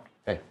 Oh.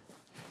 Hey.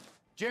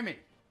 Jimmy.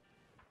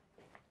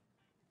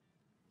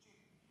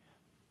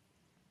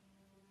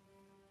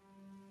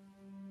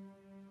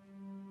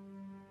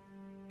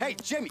 Hey,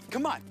 Jimmy,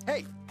 come on.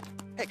 Hey,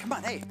 come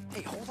on. Hey,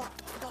 hold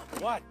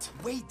up. What?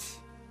 Wait.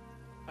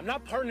 I'm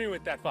not partnering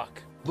with that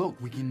fuck. Look,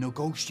 we can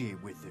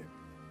negotiate with him.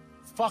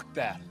 Fuck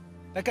that.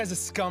 That guy's a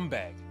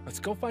scumbag. Let's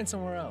go find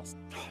somewhere else.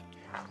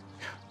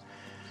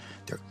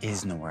 There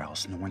is nowhere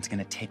else. No one's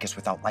gonna take us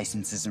without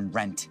licenses and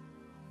rent.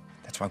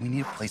 That's why we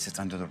need a place that's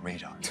under the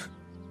radar.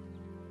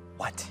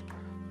 What?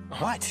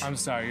 What? I'm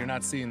sorry, you're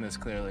not seeing this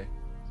clearly.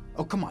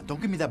 Oh, come on. Don't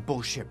give me that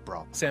bullshit,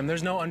 bro. Sam,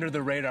 there's no under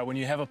the radar when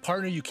you have a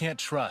partner you can't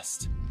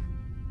trust.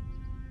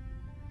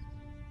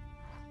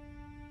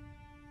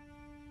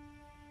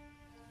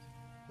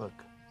 Look,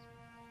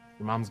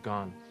 your mom's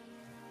gone.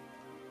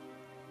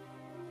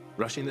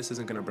 Rushing this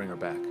isn't gonna bring her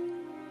back.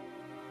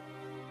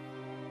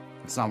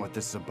 It's not what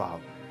this is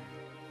about.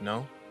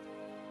 No?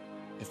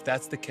 If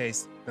that's the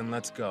case, then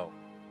let's go.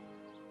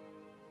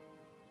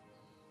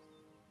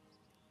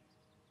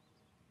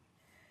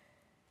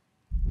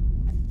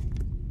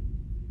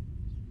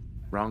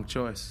 Wrong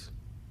choice.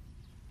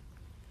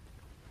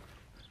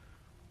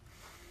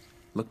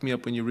 Look me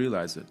up when you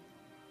realize it.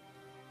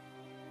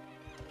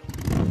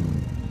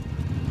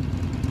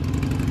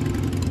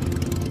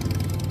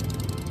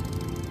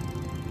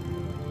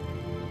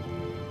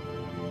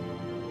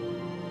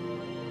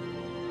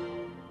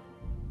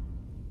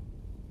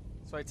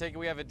 So I take it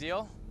we have a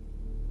deal?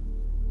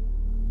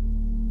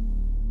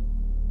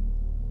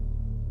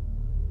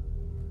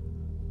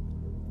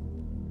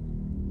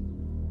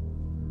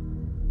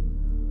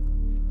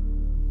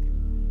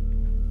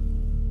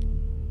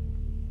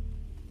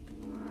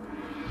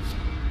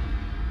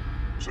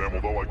 Sam,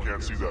 although I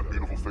can't see that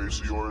beautiful face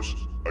of yours,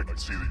 I can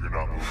see that you're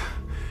not moving.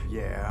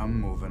 Yeah, I'm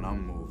moving.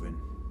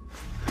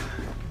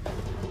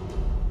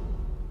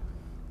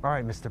 All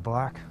right, Mr.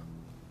 Black.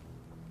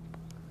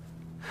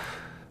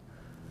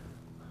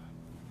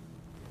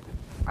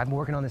 I've been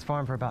working on this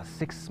farm for about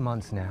 6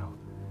 months now.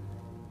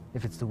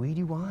 If it's the weed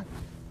you want,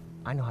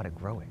 I know how to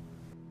grow it.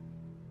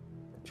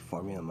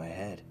 Formula in my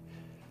head.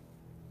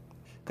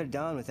 Could have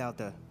done without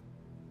the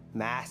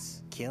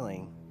mass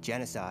killing,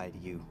 genocide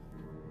you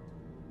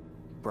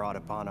brought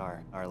upon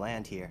our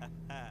land here.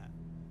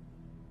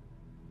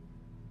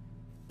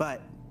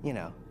 But, you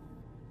know,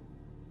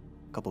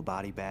 a couple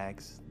body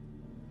bags,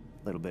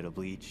 Little bit of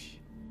bleach.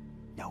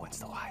 No one's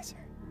the wiser.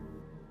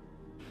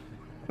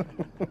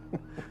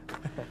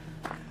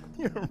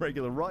 You're a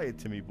regular riot,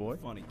 Timmy boy.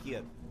 Funny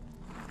kid.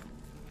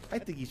 I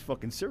think he's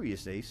fucking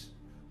serious, Ace.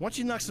 Why don't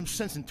you knock some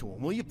sense into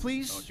him, will you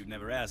please? Don't you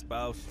never ask,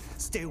 boss.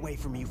 Stay away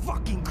from me, you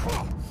fucking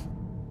crow!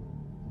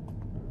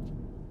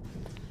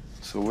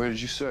 So where did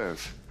you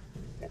serve?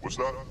 What was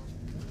that?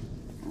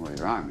 Well,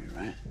 your army,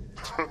 right?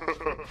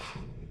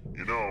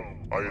 You know,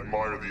 I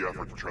admire the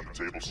effort to turn the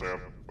table, Sam,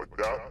 but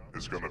that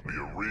is gonna be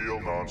a real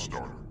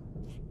non-starter.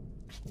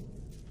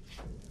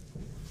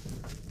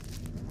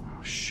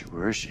 Oh, shit,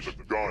 where is she? The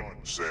gun,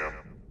 Sam.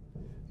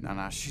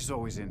 No, she's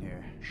always in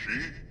here.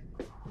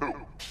 She? Who?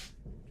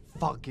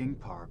 Fucking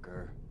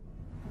Parker.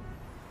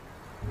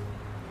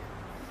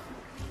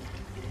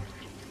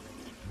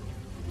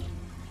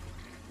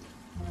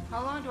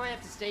 How long do I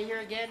have to stay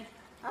here again?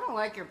 I don't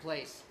like your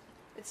place.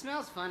 It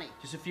smells funny.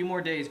 Just a few more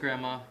days,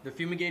 Grandma. They're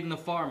fumigating the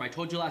farm. I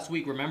told you last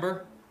week,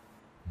 remember?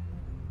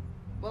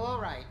 Well,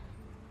 all right.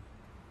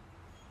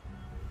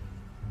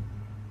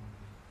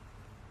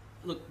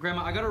 Look,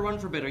 Grandma, I gotta run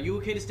for a bit. Are you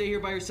okay to stay here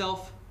by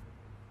yourself?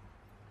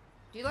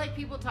 Do you like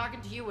people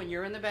talking to you when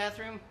you're in the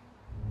bathroom?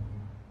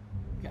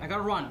 Okay, I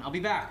gotta run. I'll be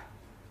back.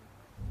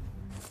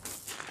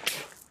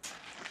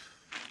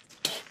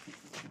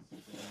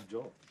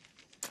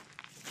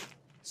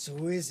 So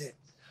who is it?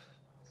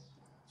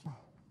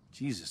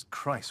 Jesus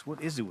Christ,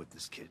 what is it with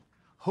this kid?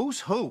 Who's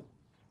who?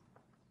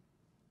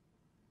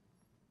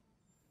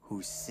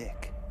 Who's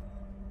sick?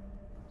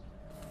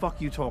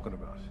 Fuck you talking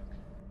about?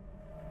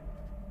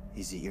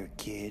 Is it your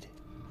kid?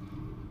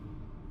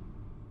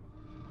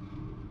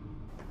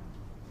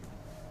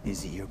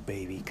 Is it your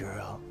baby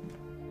girl?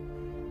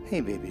 Hey,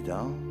 baby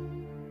doll.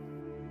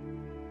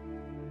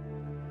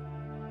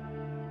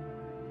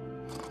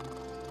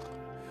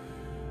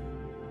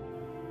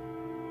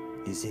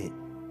 Is it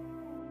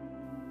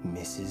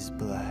Mrs.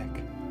 Black?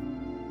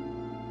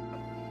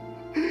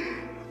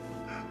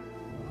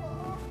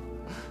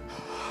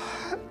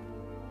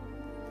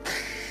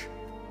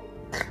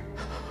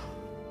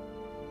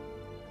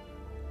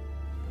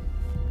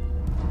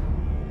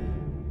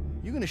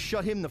 You gonna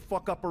shut him the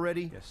fuck up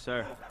already? Yes,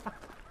 sir.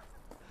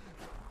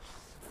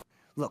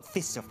 Look,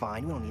 fists are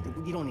fine. You don't need a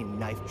knife. You don't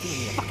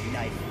need a fucking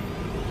knife.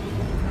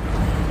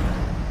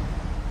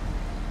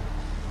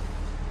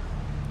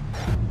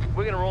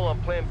 We're gonna roll on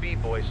Plan B,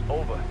 boys.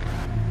 Over.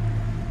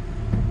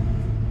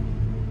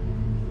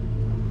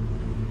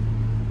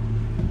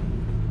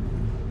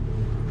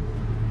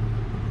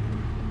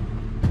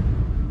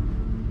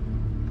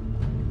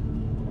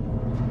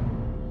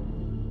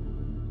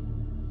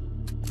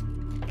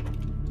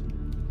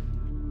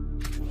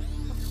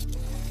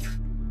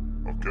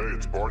 Okay,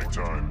 it's party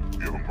time.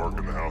 You have a Merc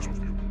in the house with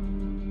you.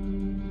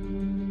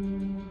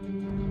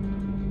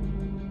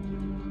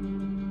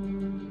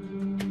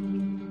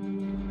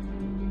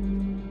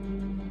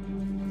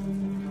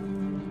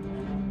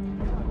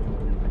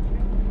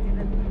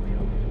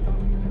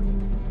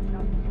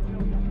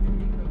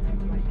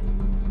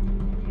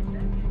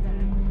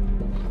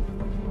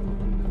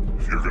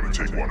 If you're gonna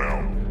take one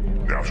out,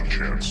 now's your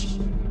chance.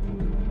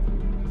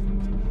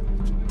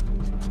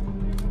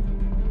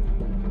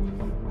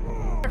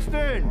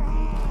 Paxton!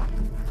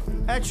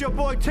 That's your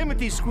boy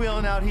Timothy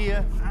squealing out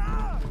here.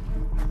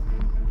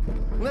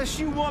 Unless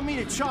you want me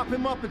to chop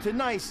him up into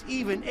nice,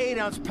 even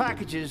 8-ounce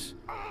packages,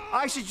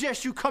 I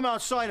suggest you come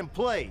outside and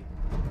play.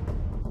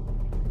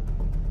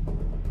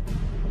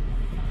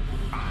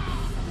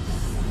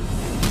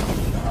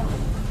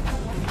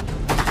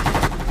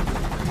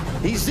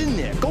 He's in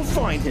there. Go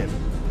find him.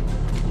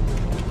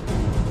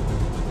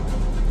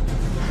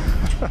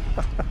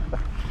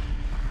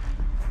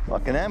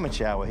 Fucking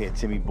amateur hour here,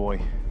 Timmy boy.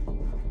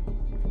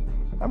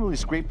 I'm really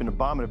scraping the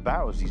bottom of the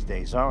barrels these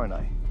days, aren't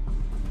I?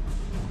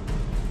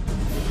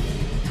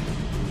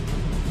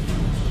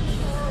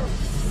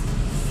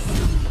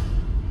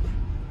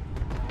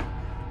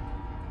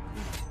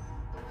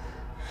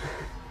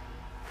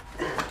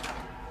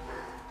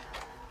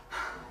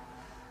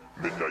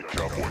 Midnight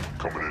Cowboy,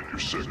 coming in at your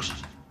 6.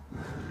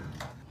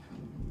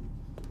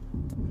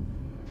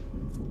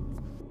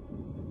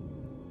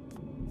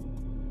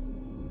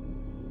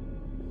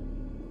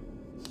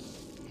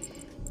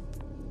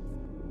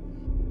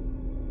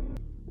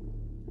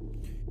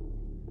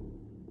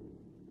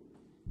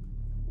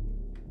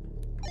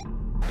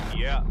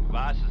 Yeah,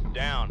 Vice is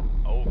down.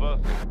 Over.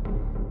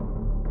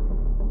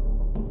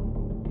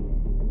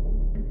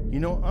 You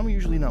know, I'm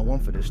usually not one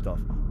for this stuff,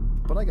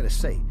 but I gotta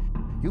say,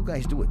 you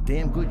guys do a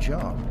damn good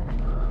job.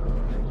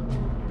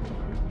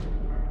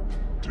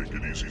 Take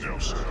it easy now,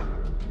 Sam.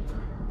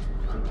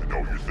 I know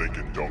what you're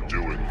thinking, don't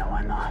do it. No,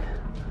 why not?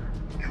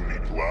 You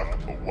need Black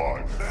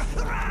alive.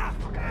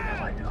 Okay,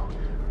 I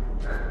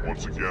do.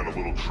 Once again, a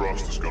little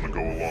trust is gonna go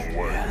a long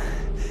way.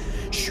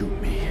 Shoot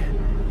me.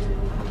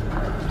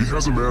 He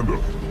has Amanda.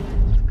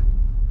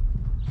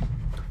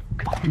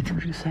 What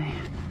did you say?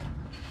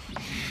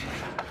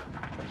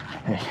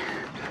 Hey,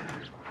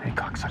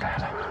 cocksucker.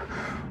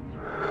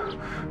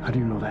 How do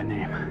you know that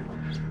name?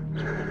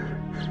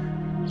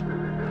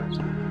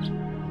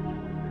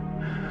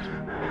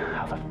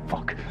 the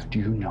fuck do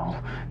you know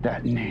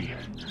that name?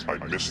 I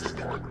missed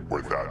the part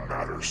where that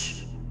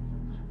matters.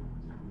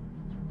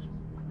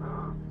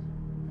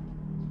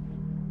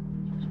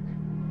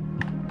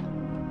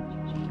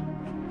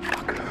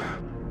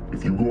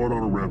 If you go out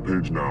on a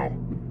rampage now,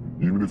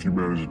 even if you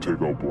manage to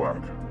take out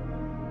Black,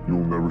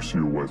 you'll never see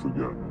your wife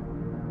again.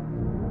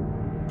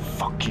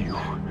 Fuck you.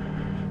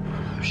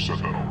 You said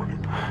that already.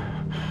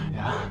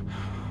 Yeah?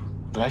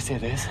 Did I say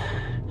this?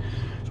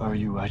 If I were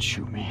you, I'd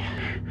shoot me.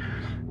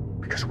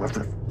 Because whoever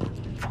the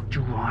fuck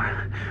you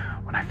are,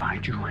 when I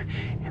find you,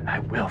 and I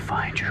will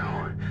find you,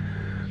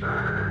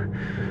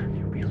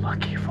 you'll be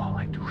lucky if all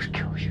I do is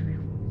kill you,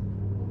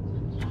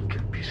 you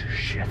fucking piece of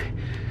shit.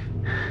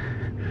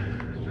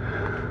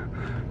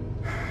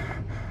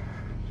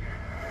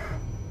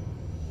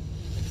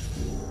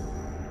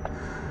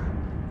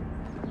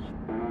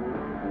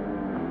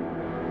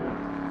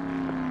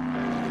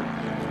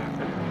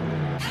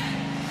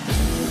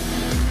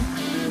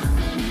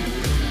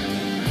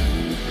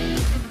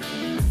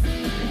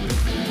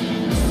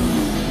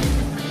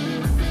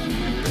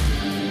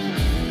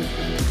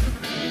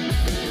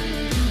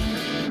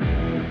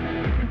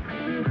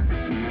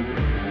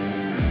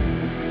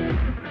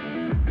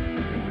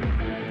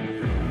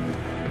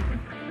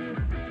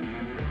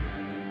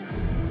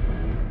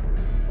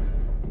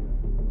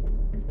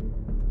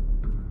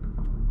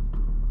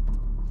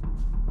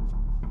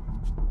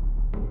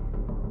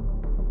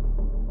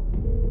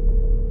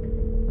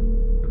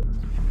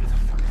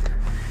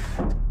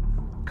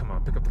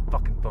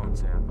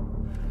 Sam.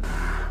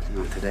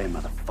 Not today,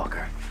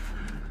 motherfucker.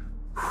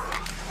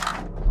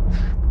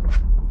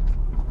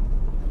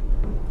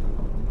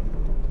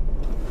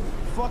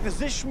 Fuck does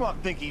this schmuck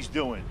think he's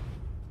doing?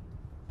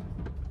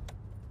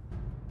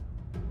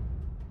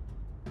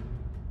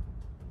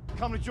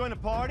 Come to join the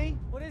party?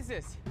 What is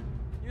this?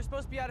 You're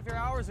supposed to be out of here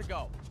hours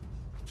ago.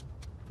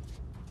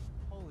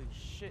 Holy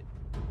shit.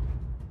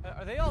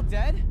 Are they all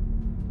dead?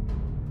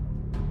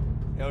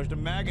 How's the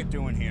maggot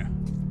doing here?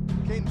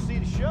 Came to see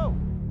the show.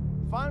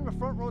 Find him a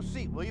front row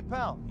seat, will you,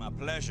 pal? My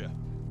pleasure.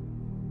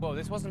 Whoa,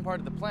 this wasn't part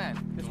of the plan.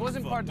 This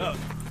wasn't part of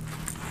the...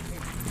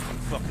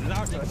 Fucking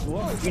loud ass.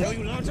 You know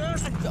you loud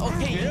ass?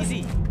 Okay, Yeah.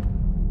 easy.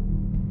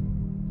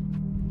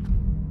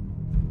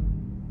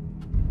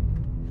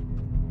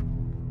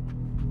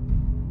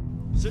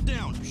 Sit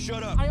down.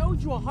 Shut up. I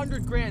owed you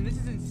 $100 grand. This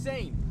is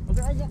insane.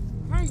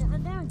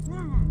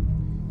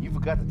 You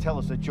forgot to tell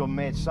us that your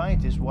mad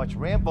scientist watched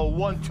Rambo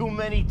one too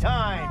many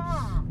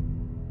times.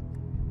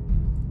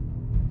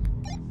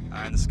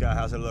 Eye in the sky,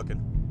 how's it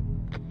looking?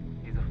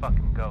 He's a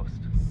fucking ghost.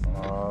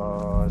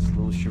 Oh, this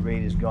little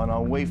charade has gone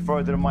on way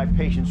further than my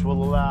patience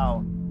will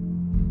allow.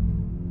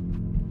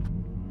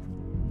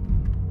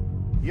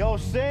 Yo,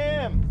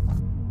 Sam!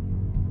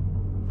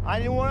 I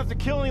didn't want to have to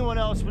kill anyone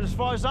else, but as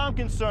far as I'm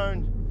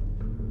concerned,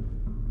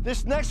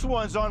 this next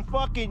one's on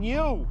fucking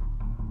you.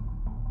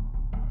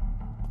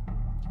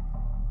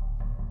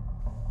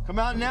 Come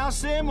out now,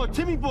 Sam, or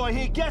Timmy boy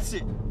here gets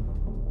it.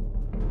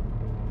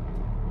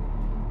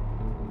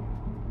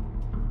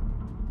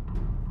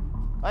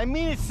 I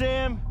mean it,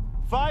 Sam.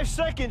 5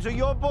 seconds or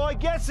your boy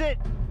gets it.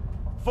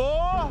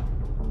 4,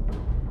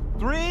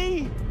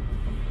 3,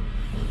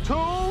 2.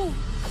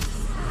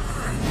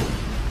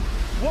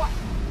 What?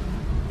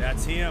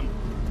 That's him.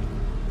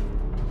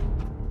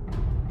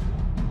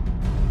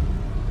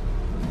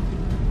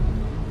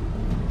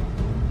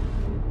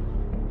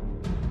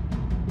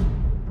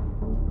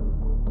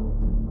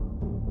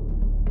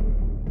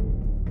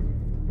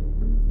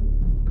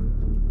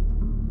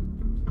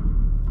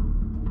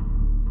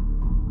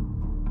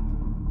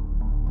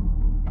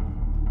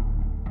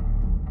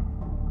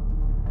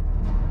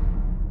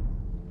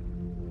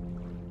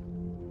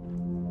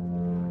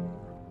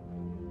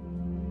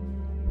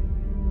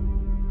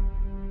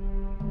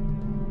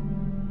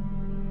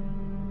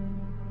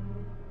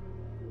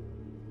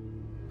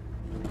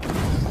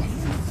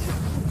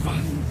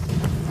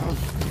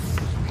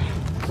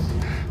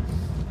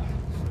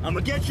 I'm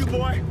gonna get you,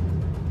 boy.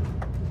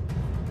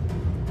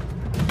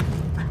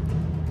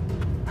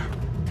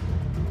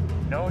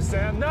 No,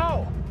 Sam,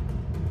 no!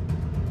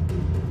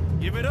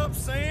 Give it up,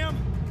 Sam.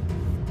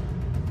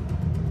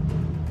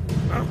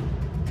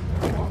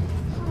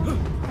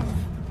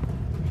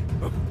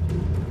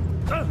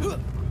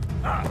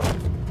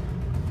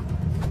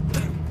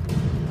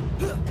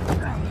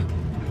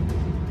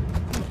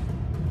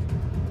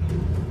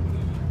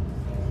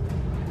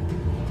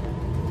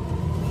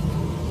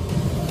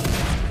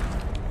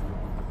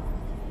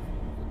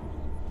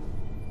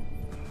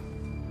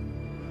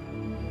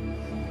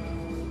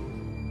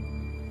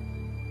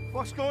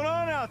 What's going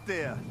on out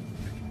there?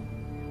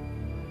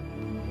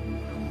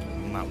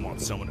 You might want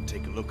someone to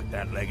take a look at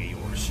that leg of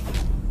yours.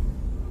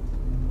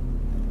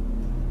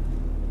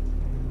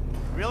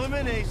 Reel him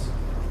in, Ace.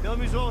 Tell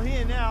him he's all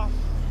here now.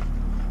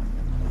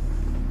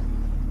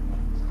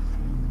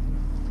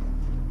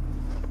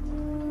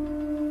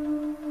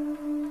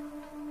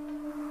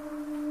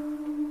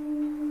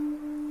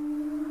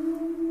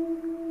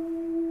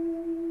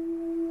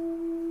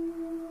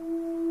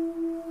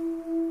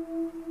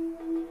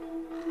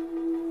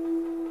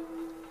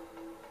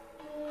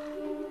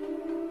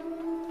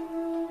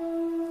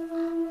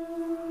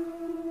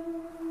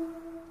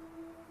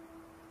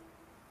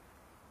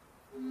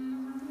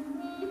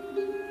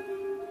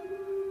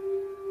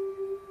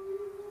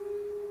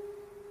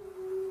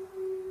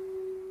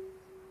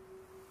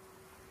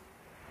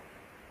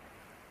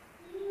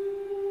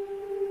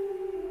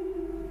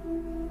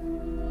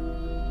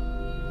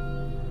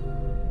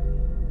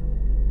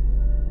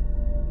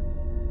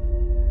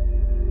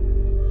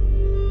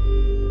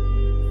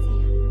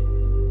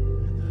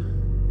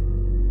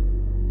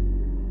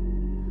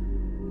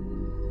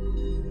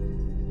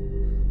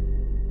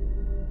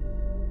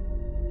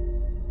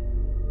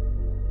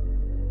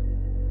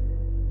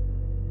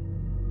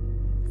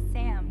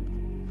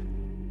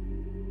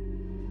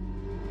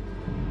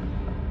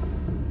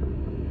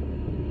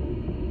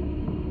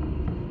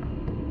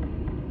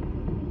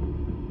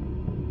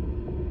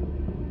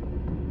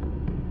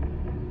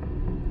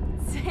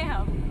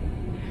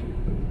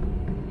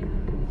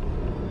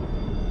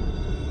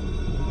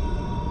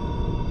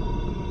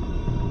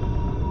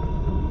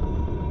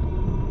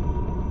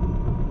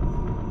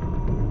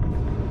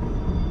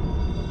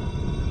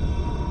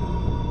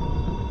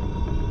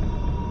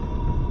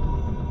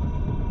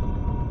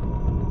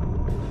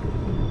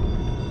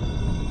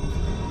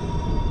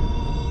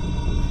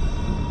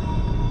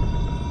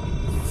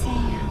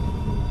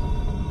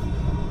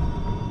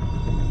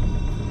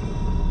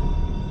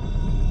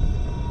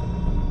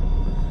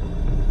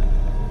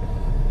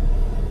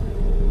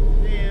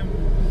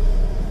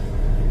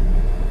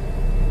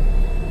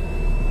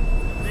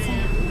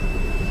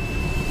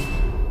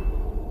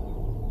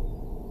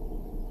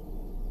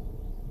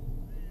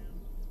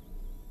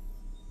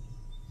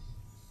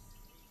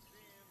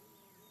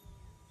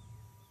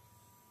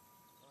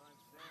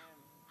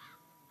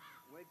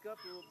 Wake up,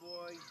 little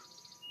boy.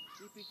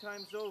 Sleepy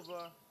time's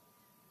over.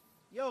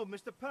 Yo,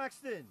 Mr.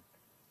 Paxton.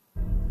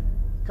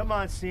 Come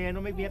on, Sam.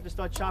 Don't make me have to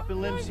start chopping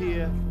limbs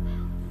here.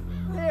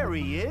 There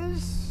he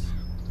is.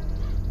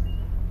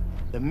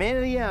 The man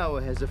of the hour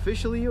has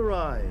officially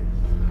arrived.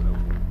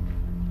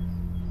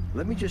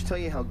 Let me just tell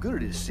you how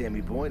good it is,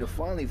 Sammy boy, to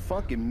finally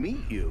fucking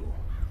meet you.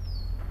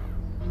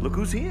 Look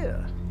who's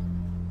here.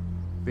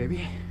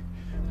 Baby,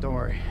 don't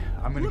worry.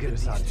 I'm gonna get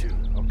us out too,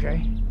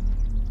 okay?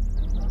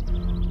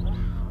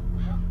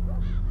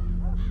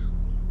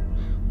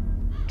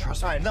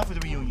 Trust me. All right, enough of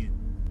the reunion.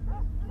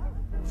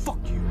 Fuck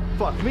you.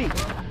 Fuck me.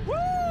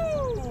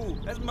 Woo!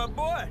 That's my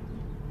boy.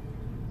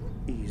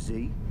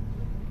 Easy.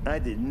 I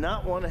did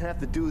not want to have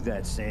to do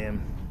that,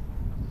 Sam.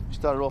 You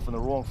started off on the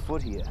wrong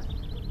foot here.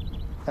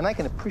 And I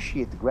can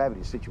appreciate the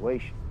gravity of the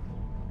situation.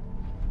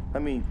 I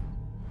mean,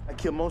 I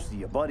killed most of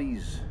your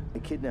buddies. I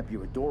kidnapped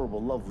your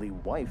adorable, lovely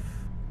wife.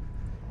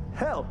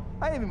 Hell,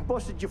 I even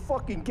busted your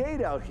fucking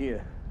gate out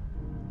here.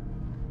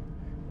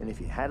 And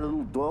if you had a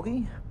little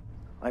doggy,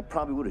 I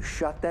probably would have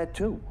shot that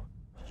too.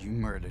 You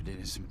murdered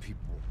innocent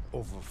people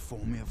over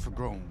formula for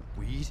growing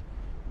weed?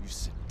 You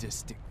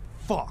sadistic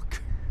fuck.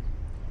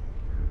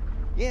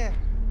 Yeah,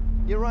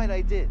 you're right,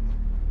 I did.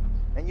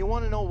 And you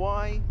want to know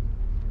why?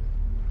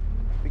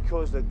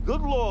 Because the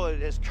good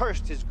Lord has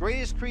cursed his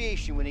greatest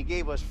creation when he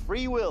gave us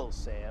free will,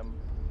 Sam.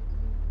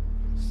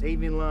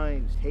 Saving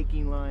lives,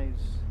 taking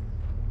lives.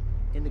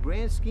 In the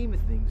grand scheme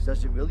of things,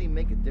 does it really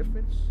make a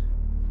difference?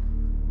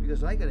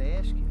 Because I gotta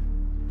ask you,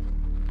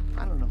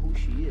 I don't know who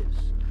she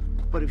is,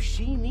 but if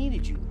she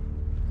needed you,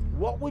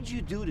 what would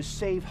you do to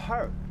save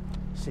her,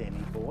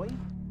 Sammy boy?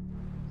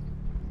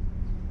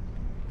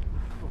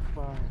 Oh,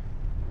 fire.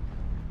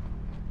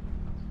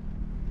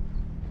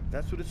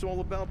 That's what it's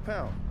all about,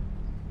 pal.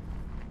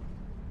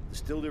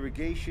 Distilled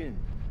irrigation,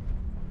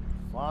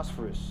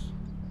 phosphorus,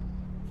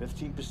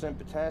 15%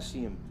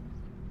 potassium.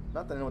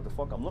 Not that I know what the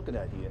fuck I'm looking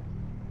at here,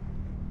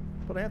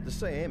 but I have to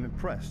say I am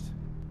impressed.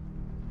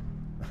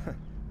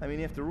 I mean,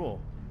 after all,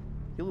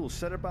 your little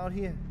setup out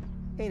here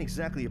ain't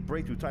exactly a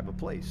breakthrough type of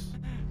place.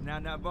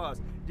 Now,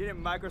 boss,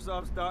 didn't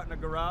Microsoft start in a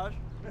garage?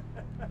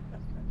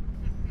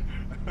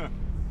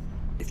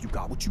 If you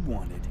got what you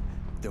wanted,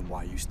 then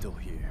why are you still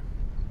here?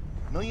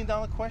 $1 million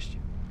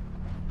question.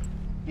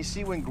 You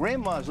see, when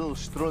Grandma's little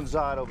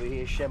strunzad over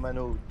here,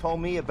 Shemanu,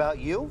 told me about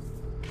you,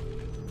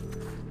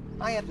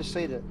 I have to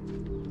say that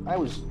I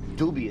was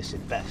dubious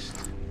at best.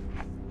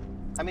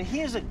 I mean,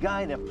 here's a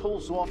guy that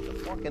pulls off the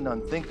fucking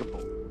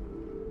unthinkable.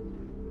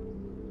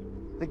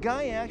 The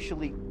guy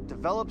actually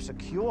develops a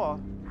cure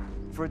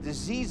for a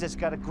disease that's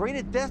got a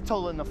greater death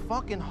toll than the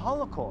fucking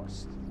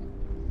Holocaust.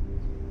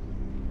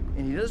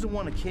 And he doesn't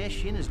want to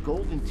cash in his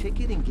golden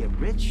ticket and get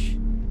rich?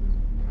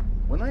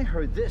 When I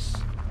heard this,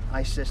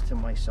 I says to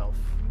myself,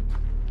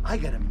 I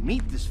gotta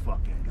meet this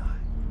fucking guy.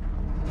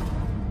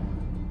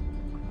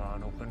 Come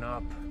on, open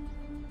up.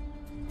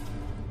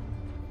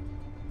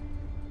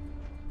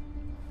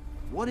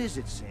 What is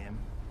it, Sam?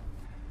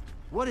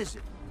 What is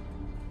it?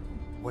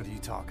 What are you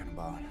talking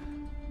about?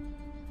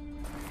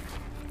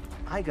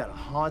 I got a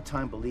hard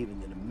time believing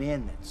that a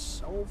man that's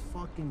so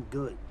fucking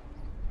good,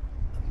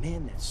 a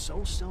man that's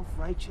so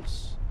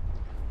self-righteous,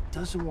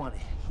 doesn't want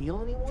to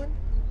heal anyone?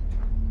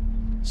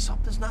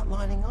 Something's not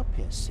lining up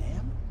here,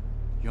 Sam.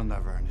 You'll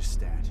never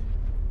understand.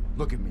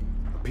 Look at me,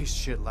 a piece of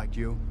shit like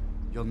you.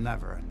 You'll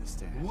never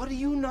understand. What are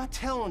you not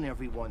telling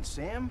everyone,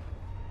 Sam?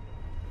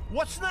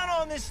 What's not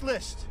on this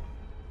list?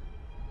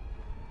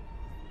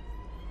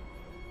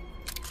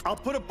 I'll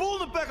put a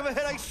bullet in the back of her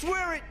head, I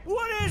swear it!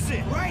 What is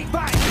it? Right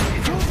back!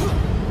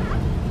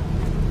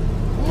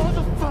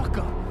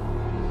 Motherfucker!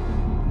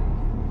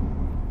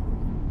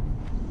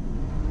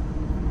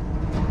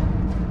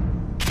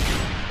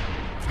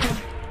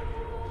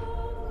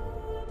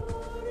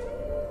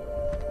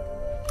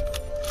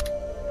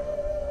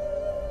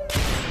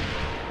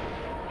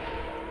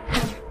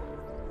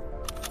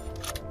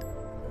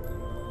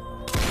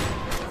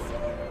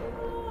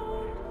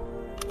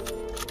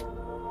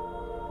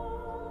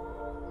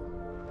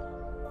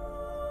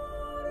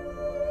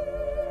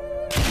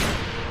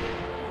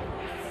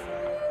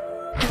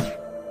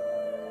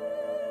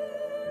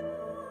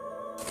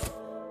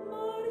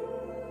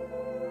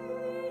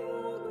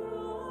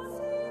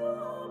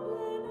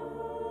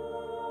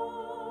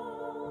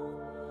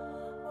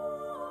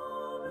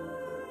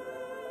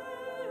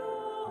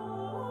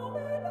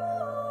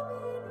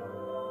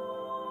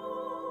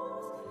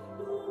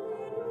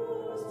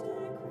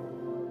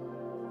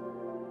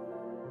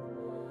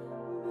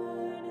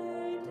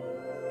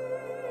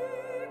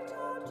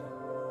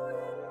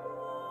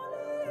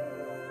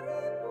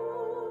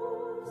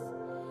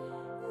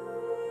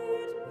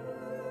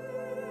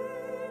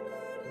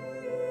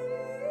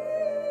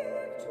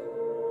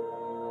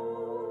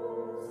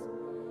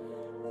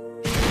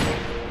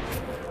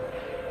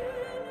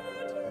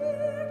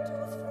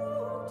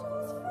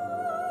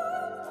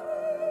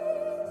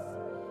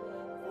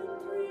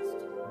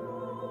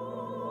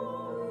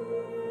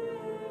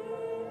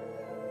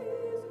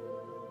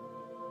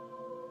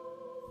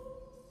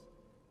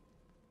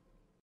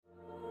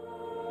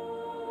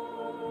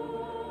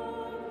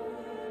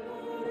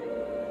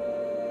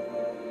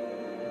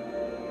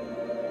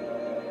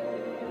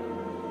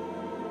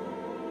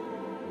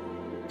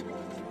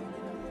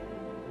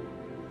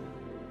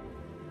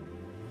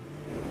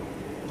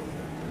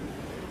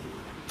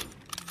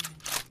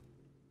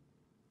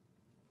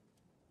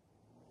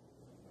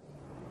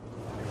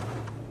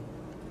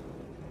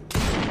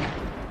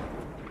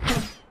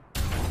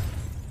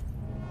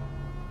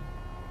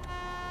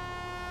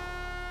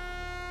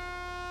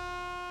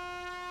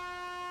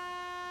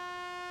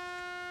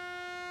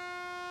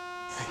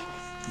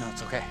 No,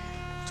 it's okay.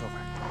 It's over.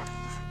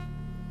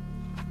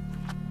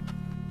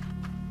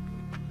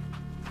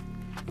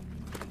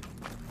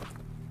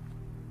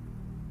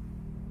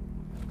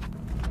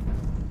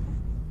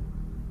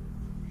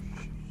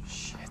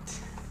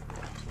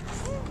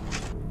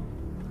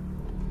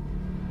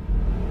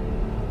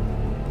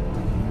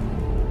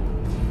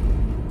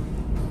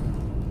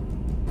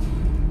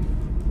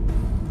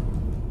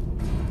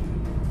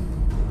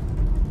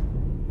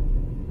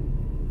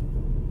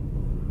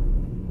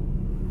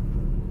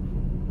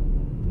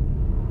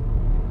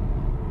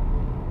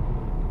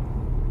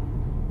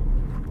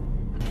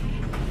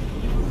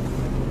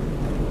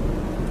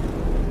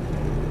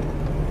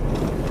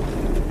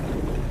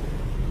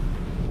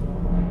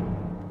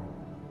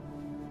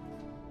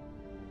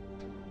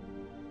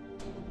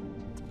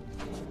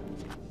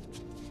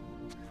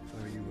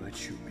 Where you at,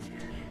 shoot me.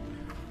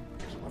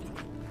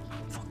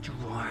 Fuck you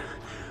are.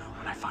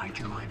 When I find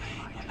you,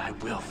 and I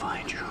will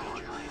find you.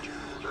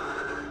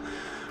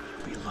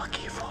 Be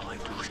lucky if all I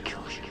do is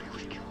kill you.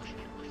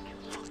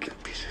 Fucking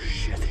piece of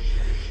shit.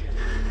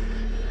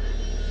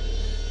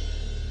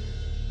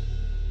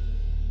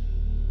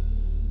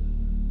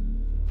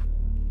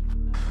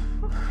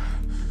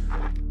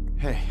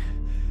 Hey,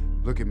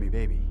 look at me,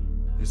 baby.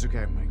 It's okay.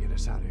 I'm gonna get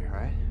us out of here,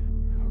 all right?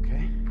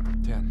 Okay?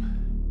 Tim.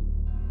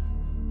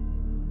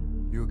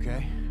 You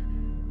okay?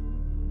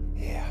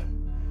 Yeah.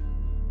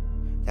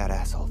 That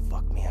asshole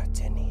fucked me out,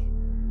 didn't he?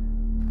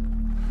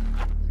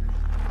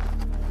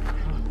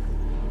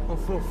 I'm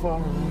so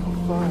sorry.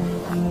 I'm sorry.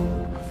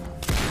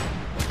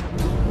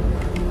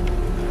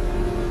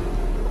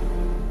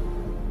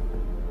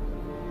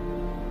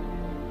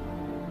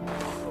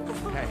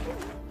 Hey,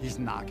 he's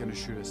not gonna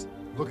shoot us.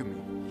 Look at me.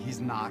 He's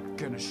not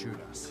gonna shoot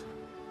us.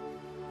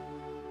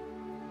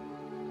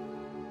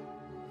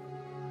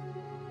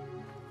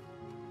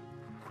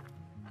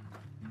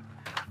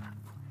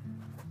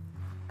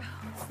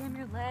 Sam,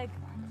 your leg.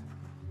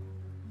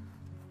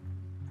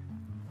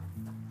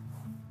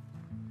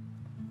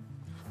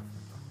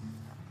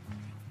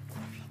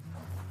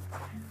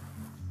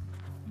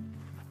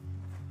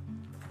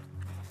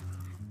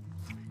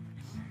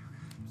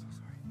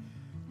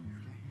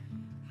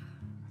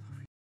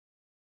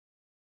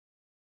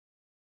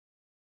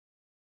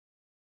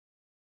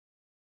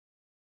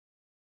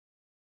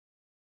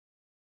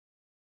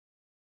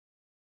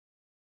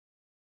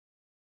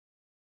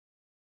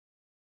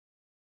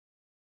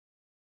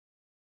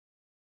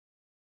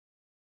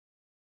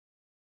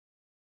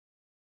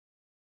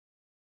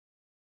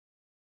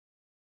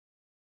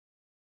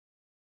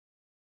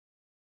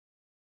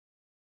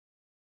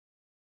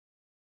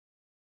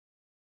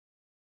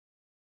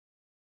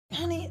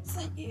 Honey, it's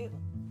not you.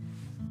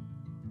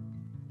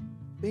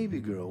 Baby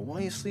girl, why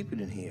are you sleeping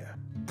in here?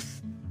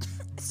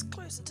 It's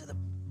closer to the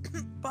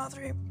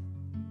bathroom.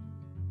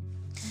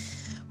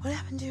 What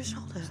happened to your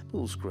shoulder?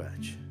 Little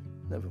scratch.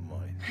 Never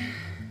mind.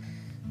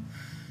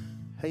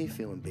 How you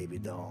feeling, baby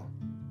doll?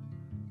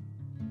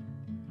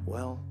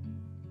 Well,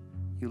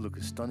 you look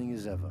as stunning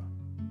as ever.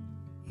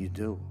 You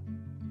do.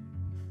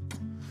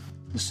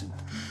 Listen,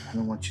 I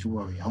don't want you to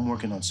worry. I'm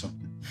working on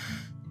something.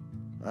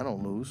 I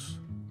don't lose.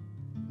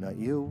 Not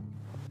you.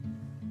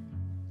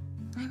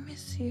 I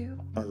miss you.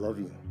 I love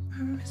you.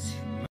 I miss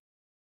you.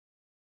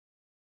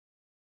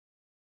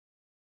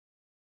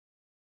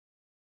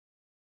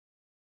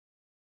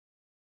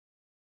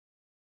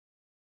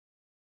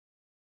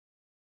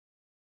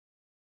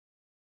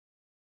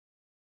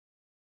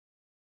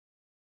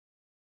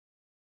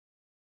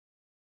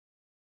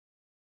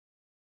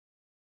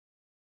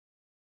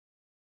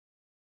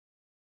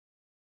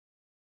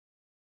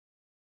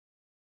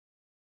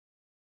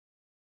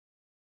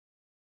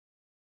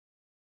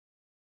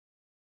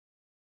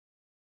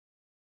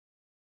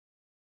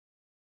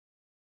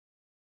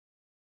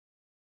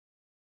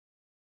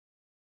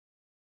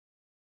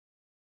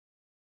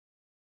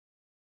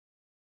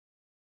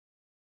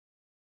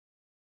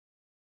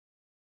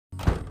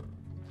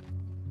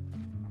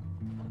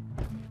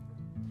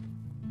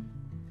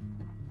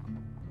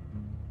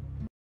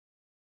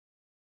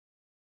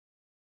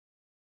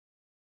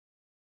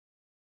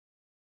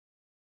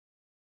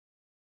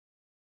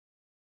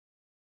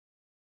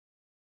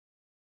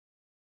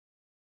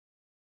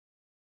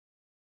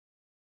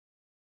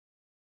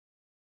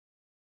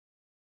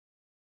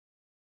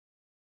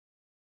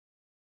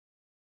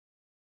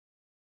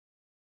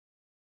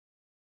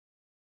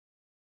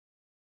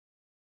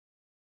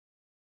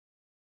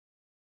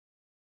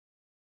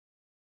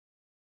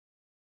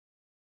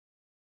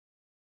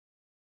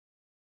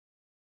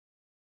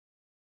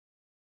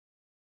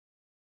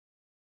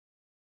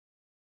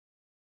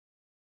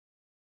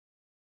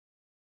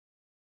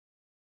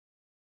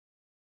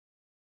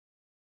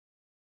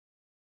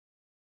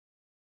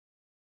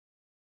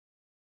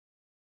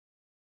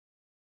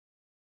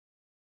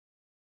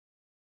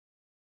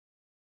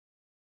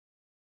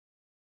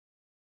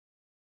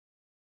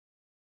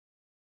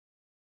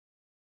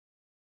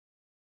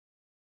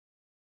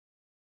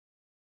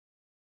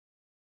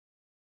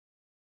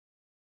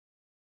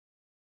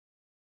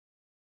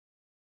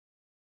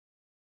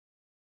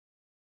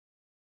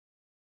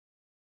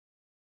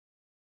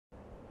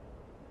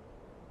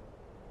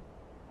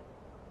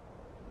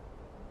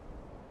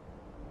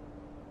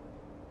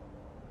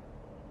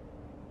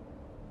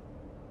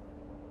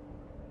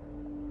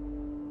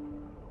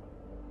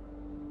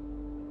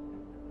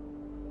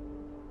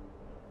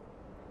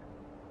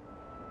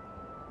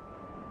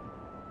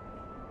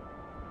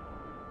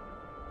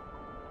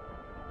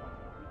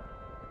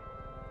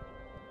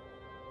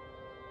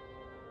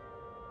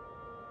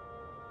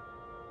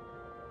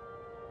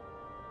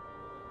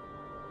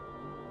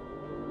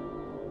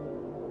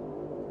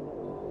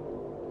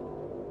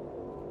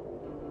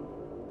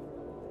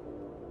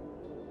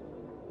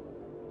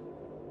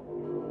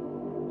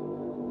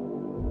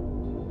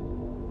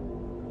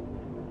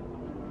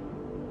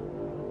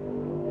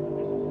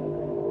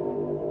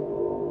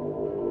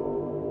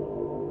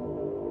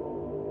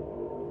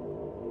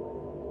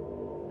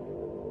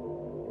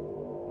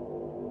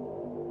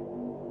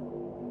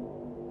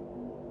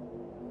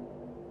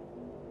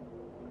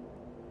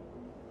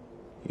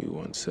 You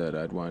once said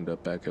I'd wind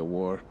up back at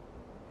war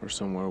or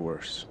somewhere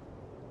worse.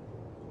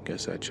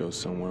 Guess I chose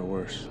somewhere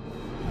worse.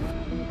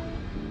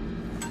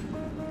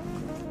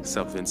 What's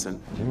up,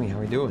 Vincent? Jimmy, how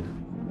we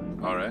doing?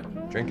 All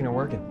right. Drinking or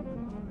working?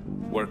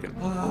 Working.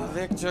 Oh,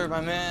 Victor,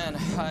 my man,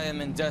 I am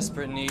in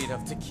desperate need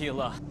of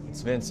tequila.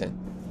 It's Vincent.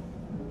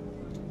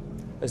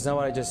 Isn't that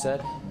what I just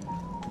said?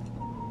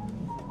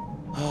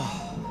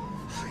 Oh,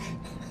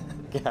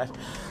 God.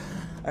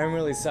 I'm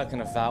really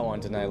sucking a fat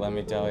one tonight, let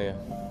me tell you.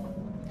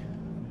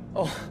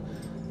 Oh,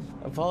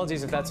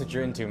 apologies if that's what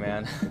you're into,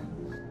 man.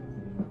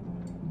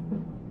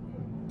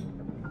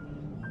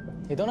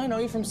 Hey, don't I know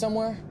you from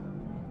somewhere?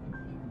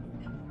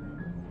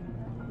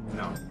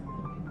 No.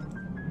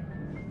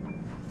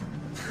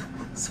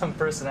 Some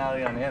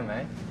personality on him,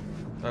 eh?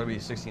 That'll be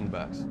 16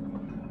 bucks.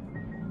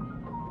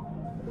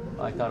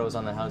 Oh, I thought it was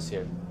on the house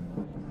here.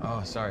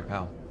 Oh, sorry,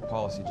 pal.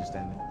 Policy just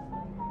ended.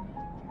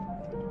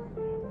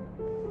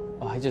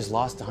 Oh, I just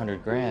lost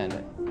 100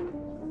 grand.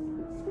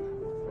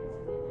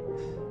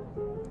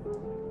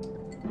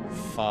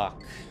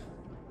 Fuck.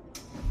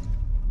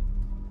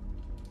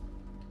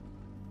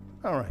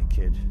 All right,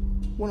 kid.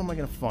 What am I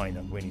gonna find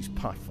on Winnie's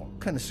pot farm? What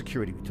kind of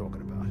security we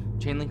talking about?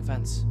 Chain link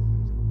fence.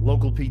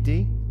 Local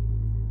PD?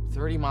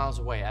 30 miles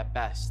away at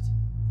best.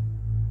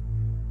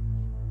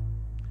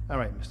 All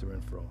right, Mr.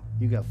 Renfro.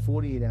 You got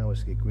 48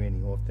 hours to get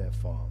Granny off that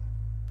farm.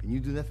 Can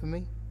you do that for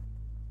me?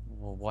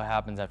 Well, what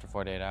happens after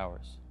 48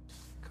 hours?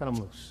 Cut him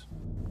loose.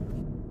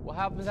 What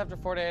happens after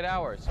 48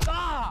 hours?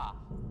 Ah!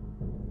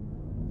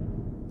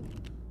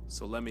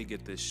 So let me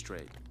get this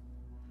straight.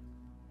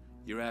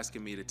 You're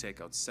asking me to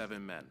take out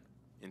 7 men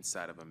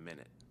inside of a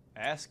minute.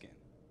 Asking?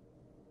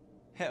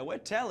 Hell, we're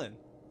telling.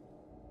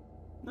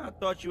 I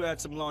thought you had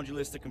some laundry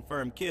list of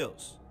confirmed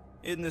kills.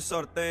 Isn't this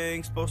sort of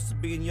thing supposed to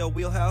be in your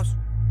wheelhouse?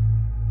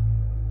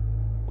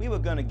 We were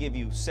gonna give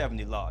you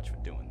 70 large for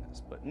doing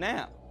this, but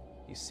now,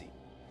 you see,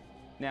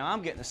 now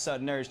I'm getting a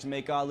sudden urge to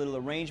make our little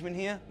arrangement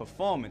here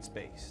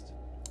performance-based.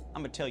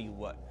 I'm gonna tell you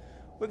what,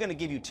 we're gonna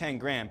give you 10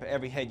 grand for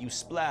every head you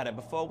splatter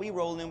before we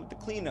roll in with the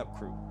cleanup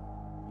crew.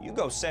 You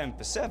go 7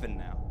 for 7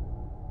 now.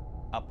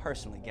 I'll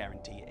personally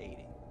guarantee you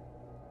 80.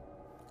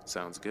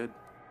 Sounds good.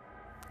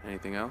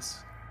 Anything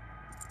else?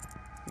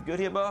 You good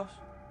here, boss?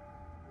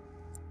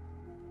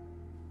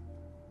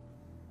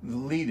 The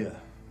leader.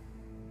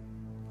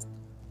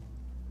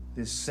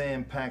 This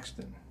Sam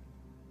Paxton.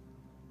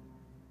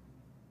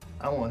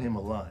 I want him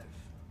alive.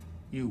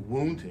 You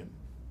wound him,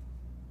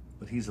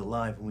 but he's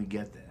alive when we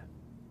get there.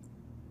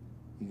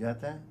 You got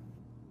that?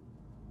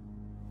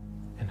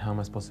 And how am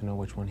I supposed to know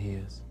which one he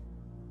is?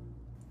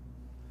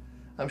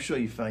 I'm sure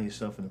you found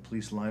yourself in a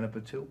police lineup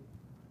or two.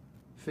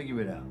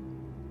 Figure it out.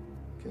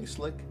 Okay,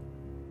 Slick?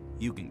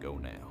 You can go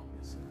now.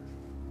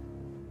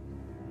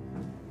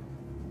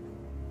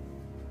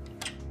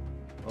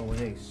 Oh,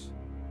 and Ace.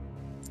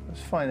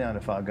 Let's find out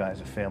if our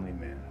guy's a family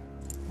man.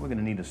 We're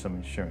gonna need some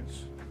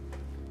insurance.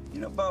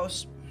 You know,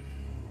 boss,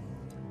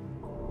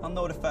 I'll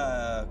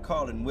notify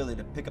Carl and Willie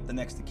to pick up the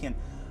next of kin.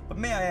 But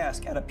may I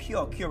ask, out of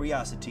pure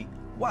curiosity,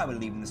 why we're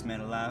leaving this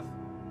man alive?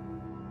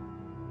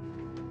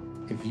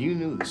 If you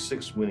knew the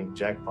 6 winning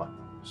jackpot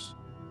numbers,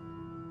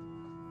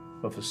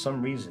 but for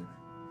some reason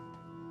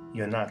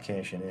you're not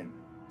cashing in,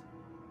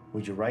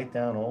 would you write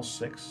down all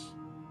 6?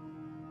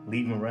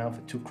 Leave them around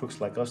for 2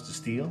 crooks like us to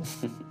steal?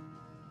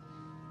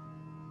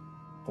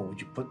 Or would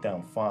you put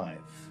down 5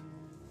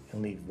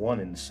 and leave 1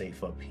 in the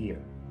safe up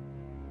here?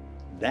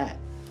 That.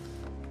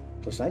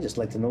 Plus, I'd just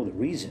like to know the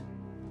reason.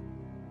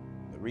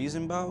 The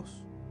reason, boss?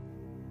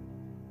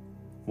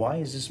 Why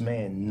is this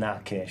man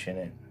not cashing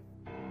in?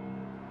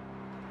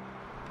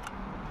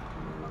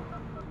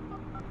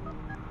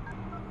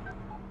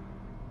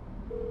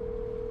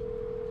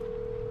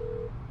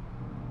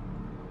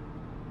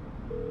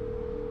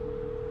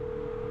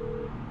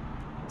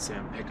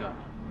 Sam, pick up.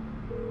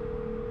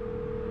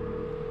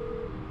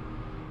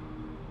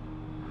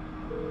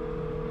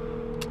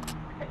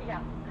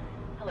 Yeah.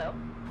 Hello?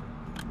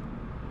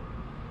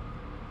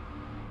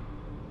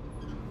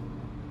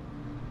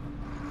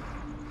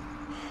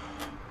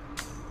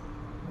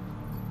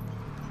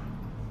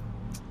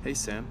 Hey,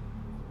 Sam.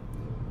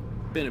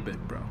 Been a bit,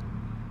 bro.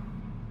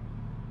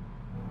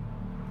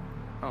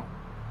 Oh,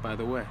 by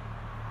the way,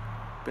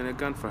 been a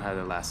gun for her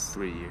the last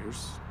 3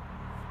 years.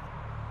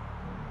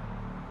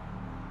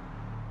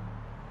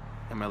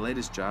 And my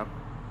latest job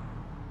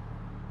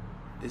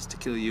is to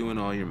kill you and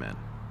all your men.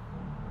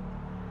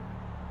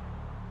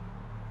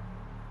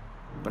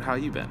 But how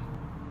you been?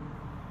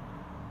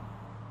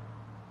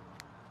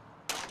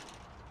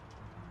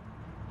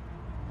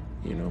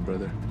 You know,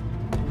 brother,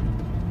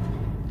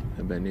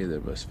 I bet neither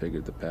of us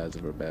figured the paths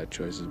of our bad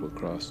choices would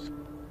cross.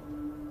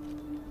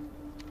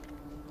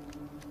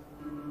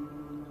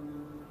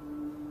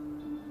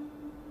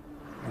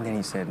 And then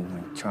he said,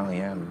 like, Charlie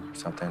M. or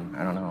something.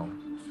 I don't know.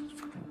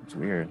 It's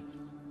weird.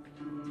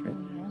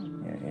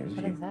 Yeah, it was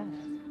What is that?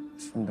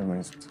 It's from the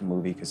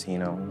movie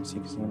Casino. You see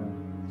Casino?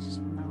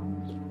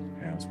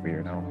 Yeah, it's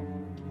weird. I don't know.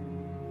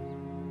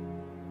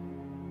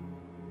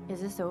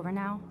 Is this over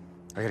now?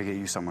 I gotta get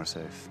you somewhere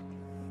safe.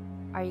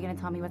 Are you gonna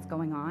tell me what's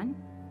going on?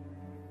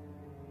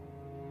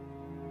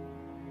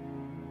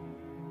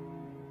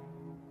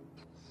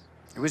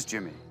 It was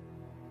Jimmy.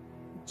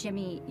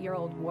 Jimmy, your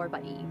old war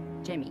buddy,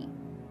 Jimmy.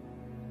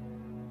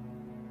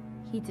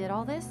 He did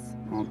all this?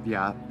 Well,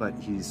 yeah, but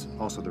he's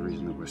also the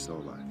reason that we're still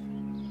alive.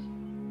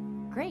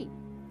 Great.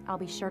 I'll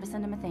be sure to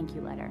send him a thank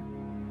you letter.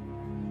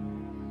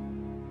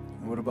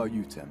 And what about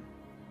you, Tim?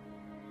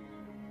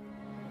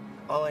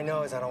 All I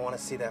know is I don't want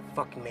to see that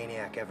fucking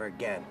maniac ever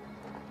again.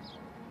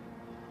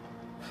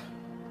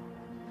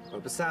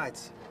 But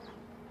besides,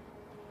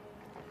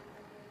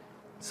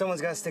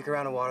 someone's got to stick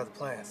around and water the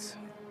plants.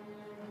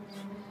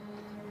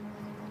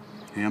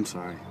 Hey, I'm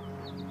sorry.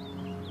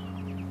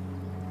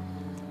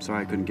 I'm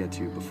sorry I couldn't get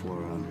to you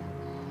before all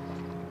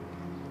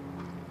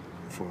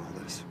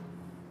this.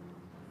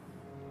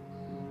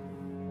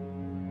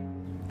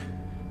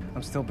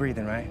 I'm still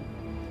breathing, right?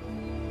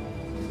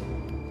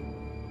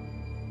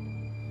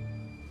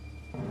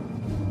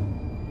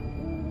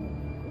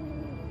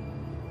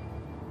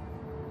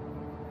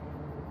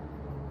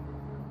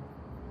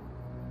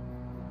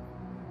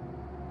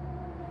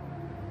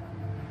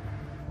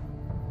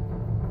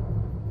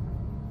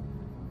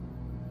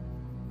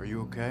 Are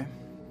you okay?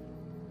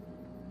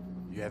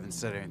 You haven't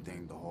said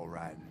anything the whole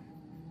ride.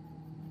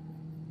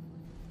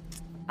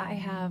 I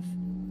have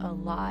a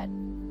lot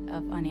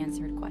of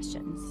unanswered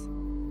questions.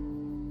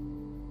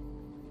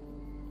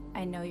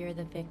 I know you're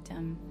the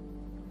victim,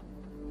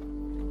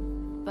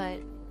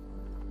 but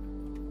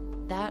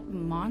that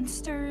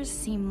monster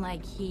seemed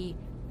like he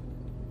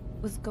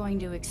was going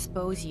to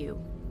expose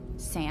you,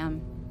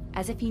 Sam,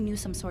 as if he knew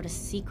some sort of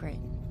secret.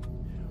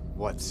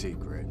 What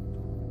secret?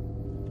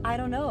 I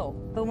don't know,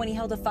 but when he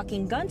held a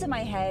fucking gun to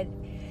my head,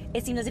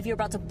 it seemed as if you were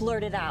about to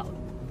blurt it out.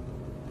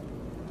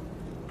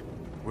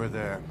 We're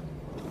there.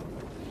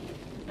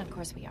 Of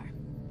course we are.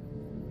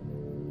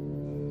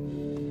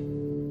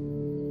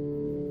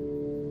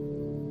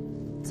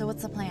 So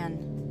what's the plan?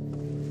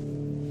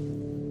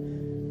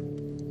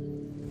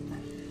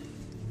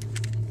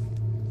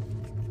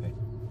 Hey.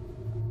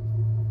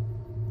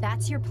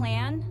 That's your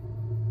plan?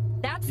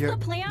 That's the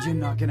plan? You're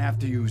not gonna have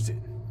to use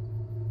it.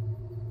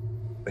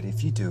 But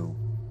if you do,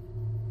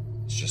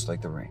 it's just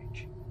like the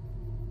range.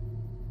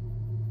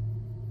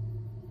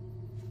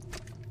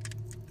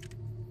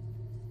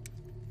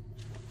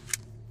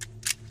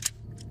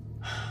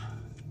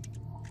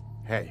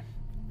 Hey,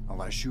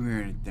 unless you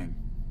hear anything,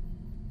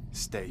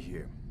 stay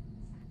here,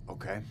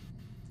 okay?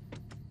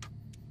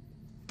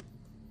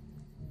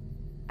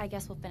 I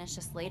guess we'll finish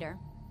this later.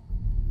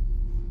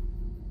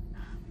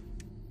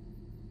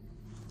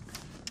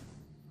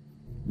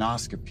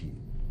 Noscopine.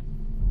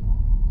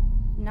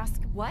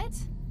 What?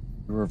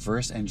 To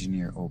reverse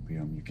engineer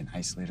opium, you can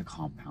isolate a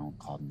compound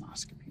called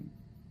noscopine.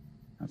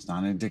 Now, it's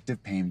not an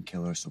addictive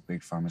painkiller, so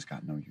Big Pharma's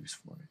got no use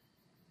for it.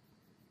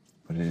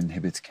 But it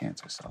inhibits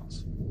cancer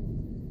cells.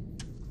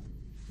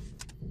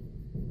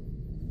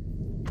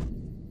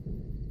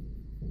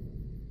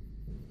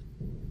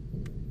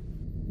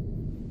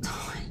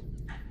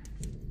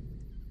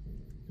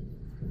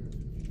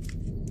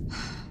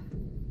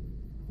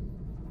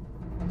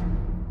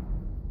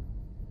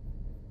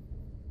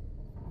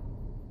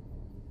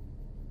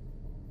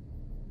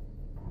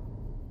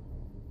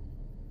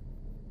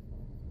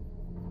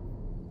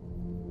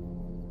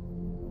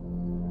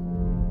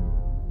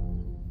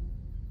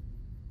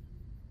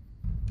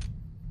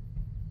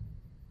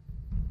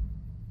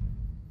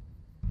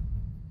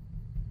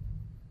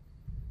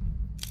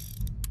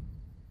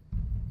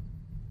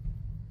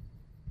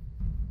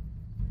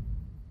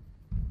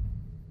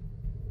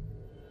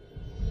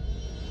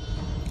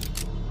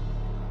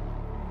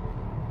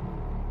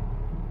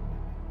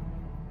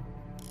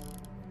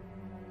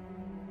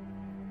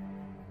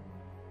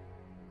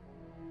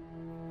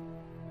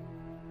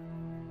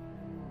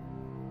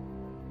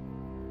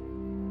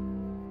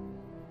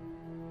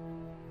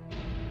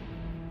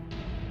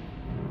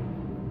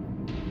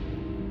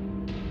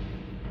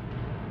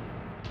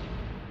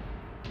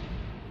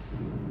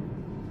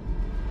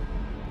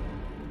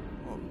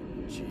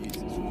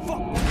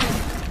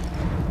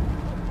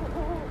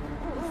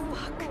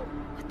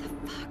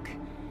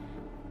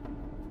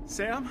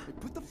 Sam?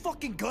 Put the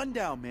fucking gun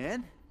down,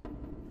 man.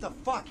 What the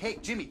fuck? Hey,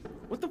 Jimmy.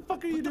 What the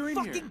fuck are you doing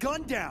here? Put the fucking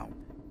gun down.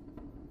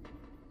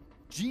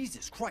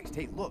 Jesus Christ.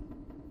 Hey, look.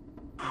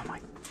 Oh my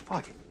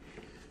fuck.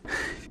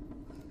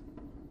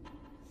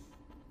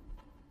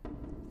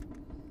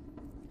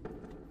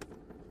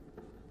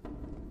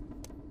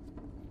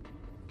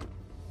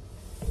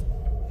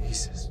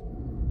 Jesus.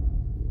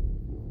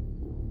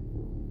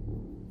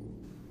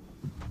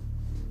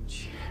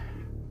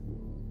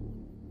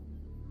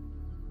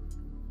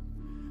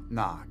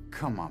 Nah,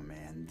 come on,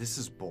 man. This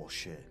is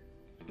bullshit.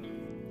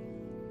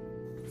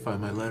 Find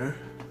my letter?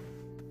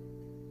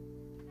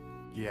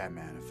 Yeah,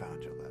 man, I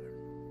found your letter.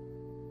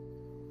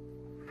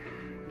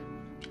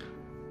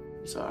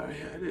 Sorry,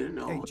 I didn't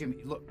know. Hey, Jimmy,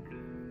 look.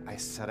 I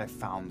said I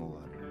found the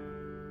letter.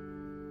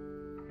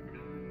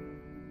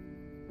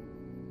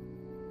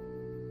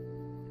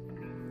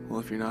 Well,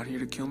 if you're not here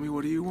to kill me,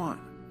 what do you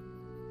want?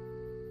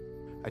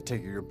 I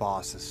take it your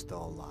boss is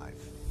still alive.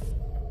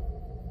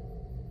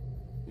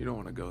 You don't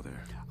want to go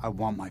there. I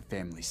want my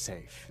family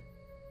safe.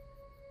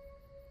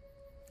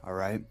 All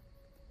right?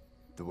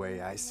 The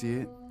way I see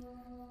it,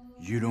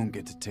 you don't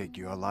get to take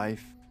your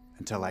life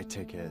until I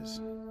take his.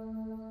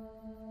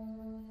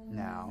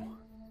 Now,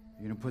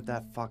 you gonna put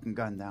that fucking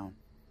gun down?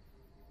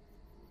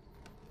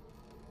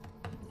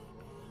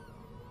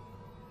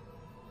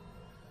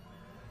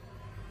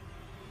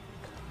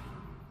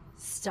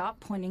 Stop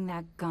pointing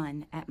that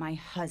gun at my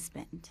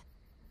husband.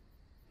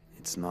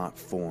 It's not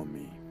for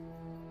me.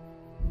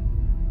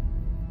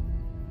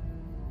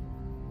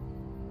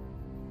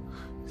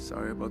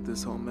 Sorry about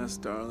this whole mess,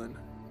 darling.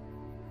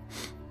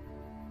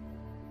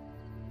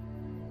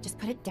 Just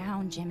put it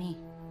down, Jimmy.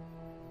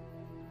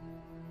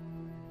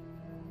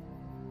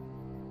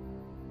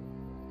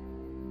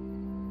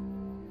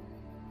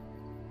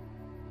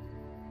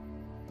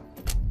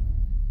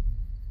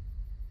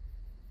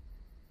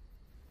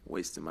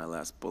 Wasting my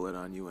last bullet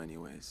on you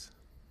anyways.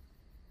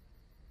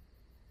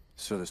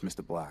 So there's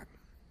Mr. Black.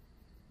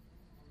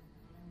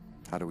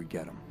 How do we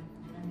get him?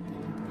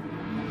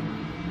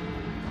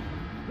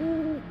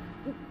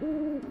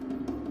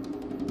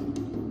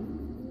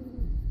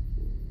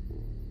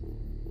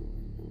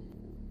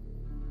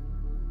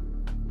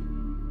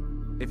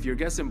 If you're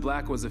guessing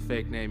Black was a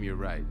fake name, you're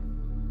right.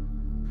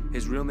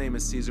 His real name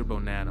is Caesar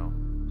Bonanno,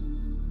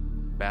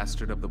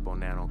 bastard of the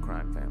Bonanno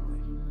crime family.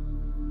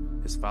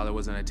 His father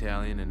was an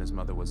Italian and his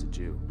mother was a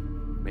Jew,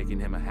 making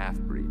him a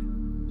half-breed.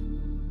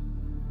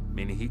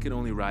 Meaning he could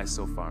only rise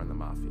so far in the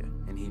mafia,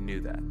 and he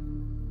knew that.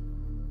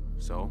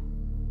 So,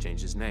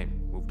 changed his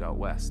name, moved out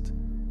west.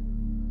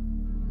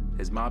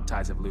 His mob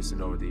ties have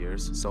loosened over the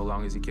years. So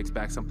long as he kicks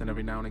back something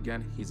every now and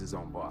again, he's his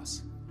own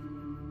boss.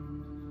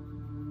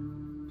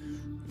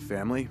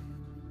 Family?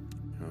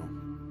 You know,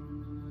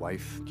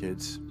 wife,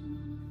 kids?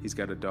 He's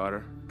got a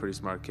daughter, pretty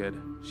smart kid.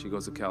 She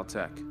goes to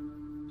Caltech.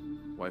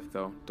 Wife,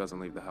 though, doesn't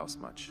leave the house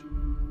much.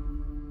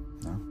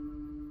 No?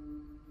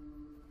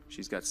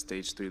 She's got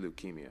stage 3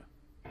 leukemia.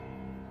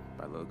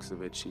 By the looks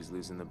of it, she's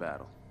losing the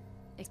battle.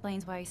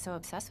 Explains why he's so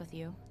obsessed with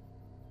you.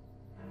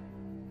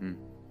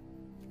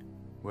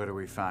 Where do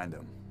we find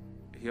him?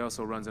 He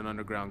also runs an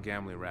underground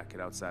gambling racket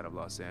outside of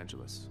Los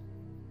Angeles.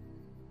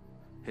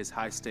 His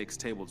high-stakes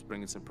tables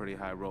bring in some pretty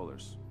high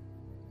rollers.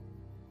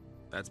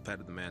 That's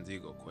petted the man's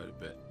ego quite a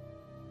bit.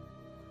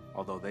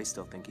 Although they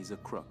still think he's a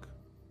crook.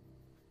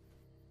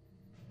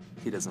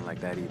 He doesn't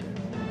like that either.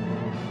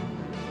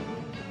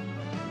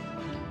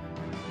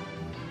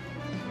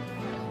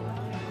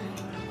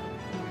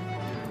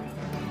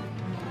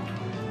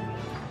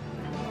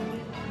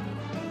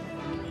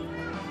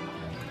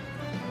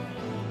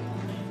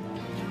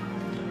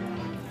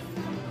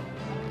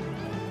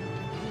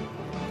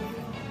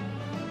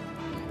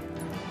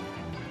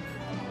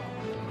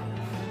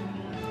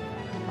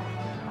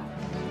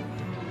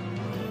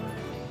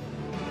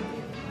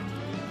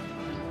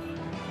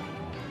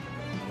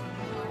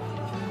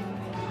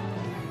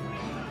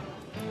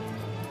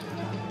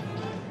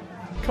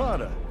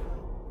 Carter,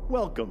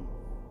 welcome.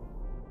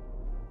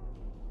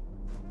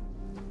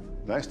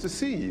 Nice to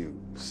see you,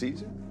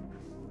 Caesar.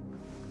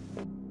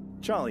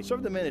 Charlie,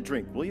 serve the man a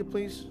drink, will you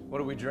please?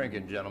 What are we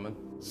drinking, gentlemen?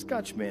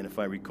 Scotch, man, if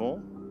I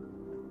recall.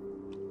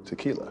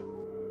 Tequila.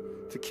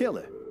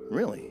 Tequila?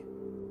 Really?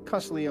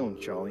 Castiglione,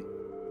 Charlie.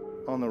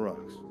 On the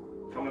rocks.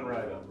 Coming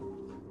right up.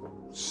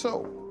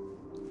 So,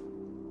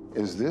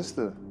 is this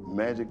the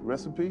magic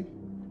recipe?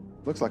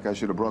 Looks like I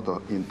should have brought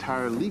the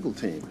entire legal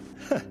team.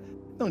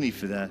 No need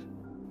for that.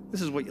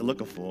 This is what you're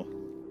looking for.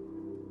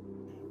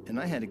 And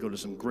I had to go to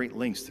some great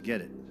lengths to get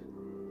it.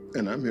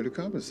 And I'm here to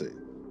compensate.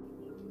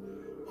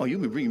 Oh,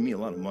 you'll be bringing me a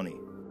lot of money.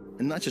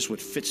 And not just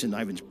what fits in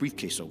Ivan's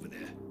briefcase over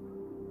there.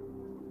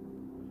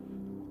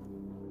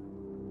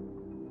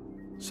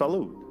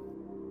 Salud.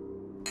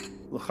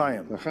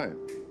 L'chaim. L'chaim.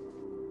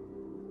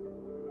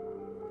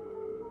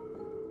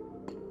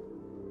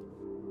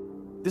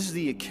 This is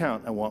the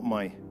account I want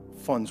my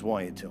funds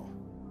wired to.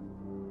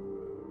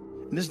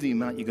 And this is the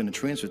amount you're going to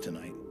transfer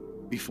tonight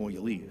before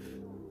you leave.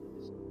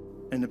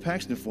 And the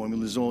Paxton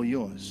formula is all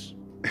yours.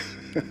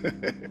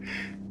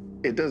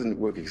 It doesn't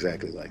work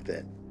exactly like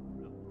that.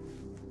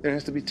 There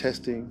has to be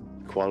testing,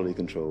 quality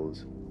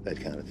controls, that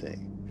kind of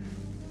thing.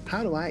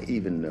 How do I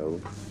even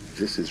know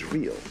this is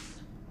real?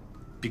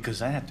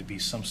 Because I have to be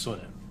some sort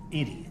of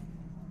idiot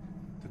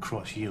to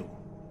cross you.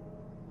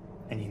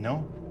 And you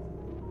know,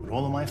 with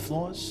all of my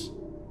flaws,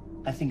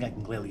 I think I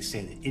can clearly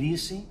say that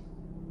idiocy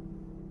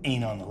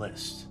ain't on the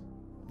list.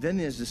 Then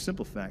there's the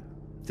simple fact.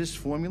 This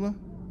formula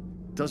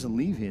doesn't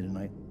leave here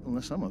tonight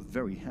unless I'm a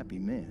very happy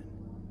man.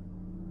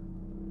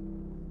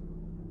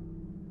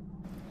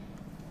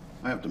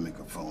 I have to make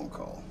a phone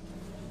call.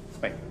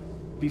 Wait,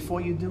 before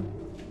you do,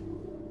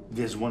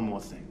 there's one more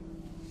thing.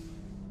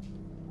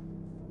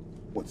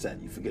 What's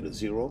that? You forget a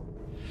zero?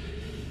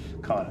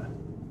 Carter,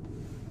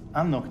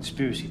 I'm no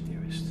conspiracy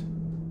theorist,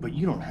 but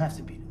you don't have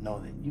to be to know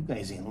that you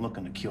guys ain't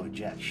looking to cure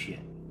jack shit.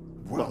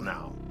 Well,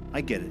 now.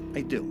 I get it,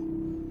 I do.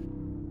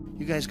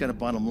 You guys got a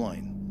bottom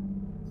line.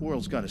 The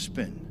world's got to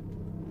spin.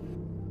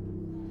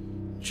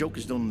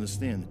 Jokers don't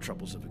understand the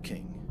troubles of a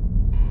king.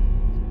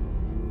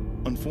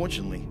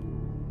 Unfortunately,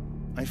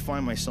 I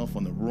find myself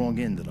on the wrong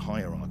end of the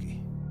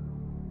hierarchy.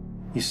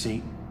 You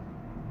see,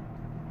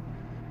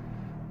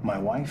 my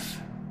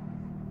wife,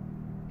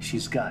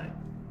 she's got it.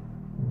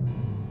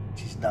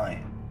 She's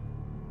dying.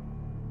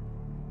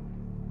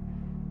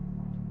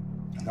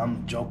 And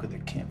I'm the joker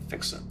that can't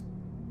fix her.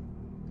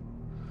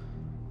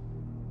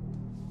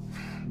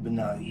 But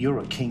now you're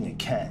a king that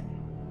can,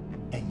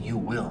 and you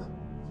will.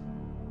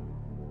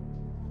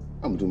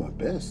 I'm gonna do my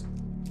best.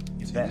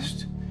 Your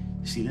best.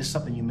 See, there's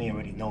something you may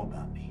already know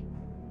about me.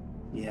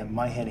 Yeah,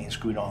 my head ain't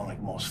screwed on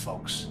like most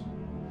folks.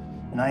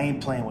 And I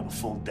ain't playing with a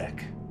full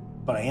deck,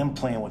 but I am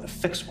playing with a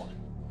fixed one.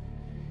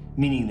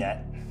 Meaning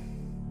that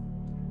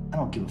I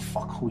don't give a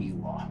fuck who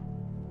you are.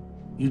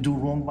 You do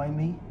wrong by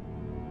me,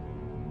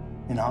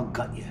 and I'll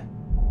gut you.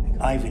 Like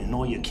Ivan and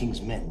all your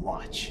king's men,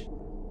 watch.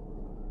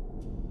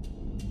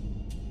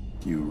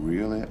 You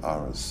really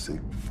are a sick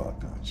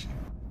fuck, aren't you?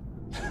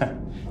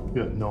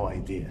 You have no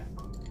idea.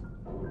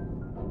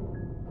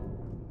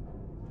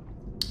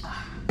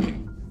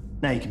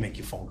 Now you can make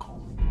your phone call.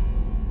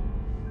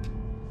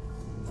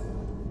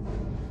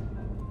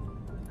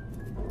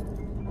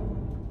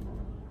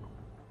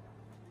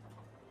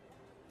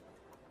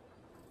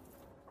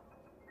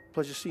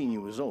 Pleasure seeing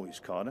you as always,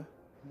 Carter.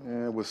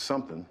 Yeah, it was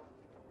something.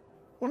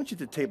 Why don't you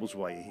hit the tables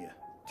while you're here?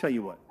 Tell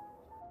you what,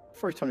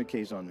 first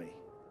 100K's on me.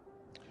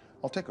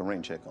 I'll take a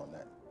rain check on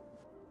that.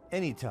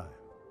 Anytime.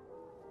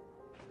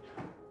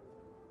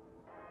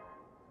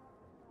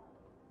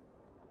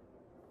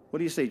 What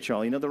do you say,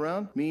 Charlie? Another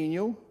round? Me and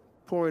you?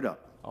 Pour it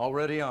up.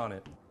 Already on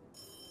it.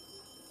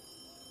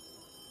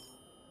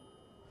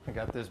 I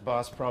got this,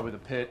 boss. Probably the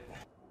pit.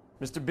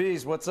 Mr.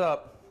 B's, what's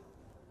up?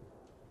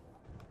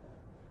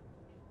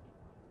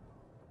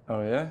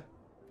 Oh, yeah?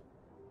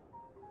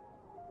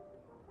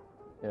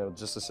 Yeah,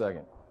 just a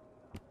second.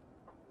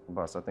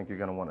 Boss, I think you're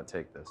gonna want to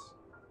take this.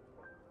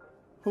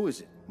 Who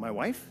is it? My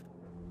wife?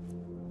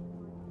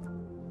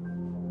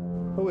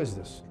 Who is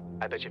this?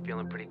 I bet you're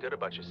feeling pretty good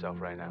about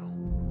yourself right now.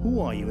 Who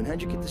are you and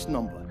how'd you get this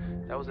number?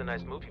 That was a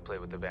nice move you played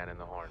with the van and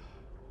the horn.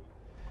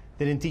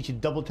 They didn't teach you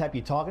double tap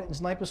your target in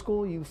sniper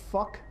school, you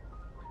fuck?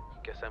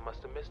 Guess I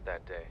must have missed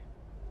that day.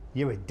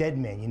 You're a dead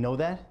man, you know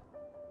that?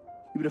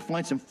 You better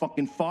find some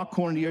fucking far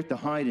corner of the earth to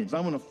hide in.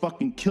 I'm gonna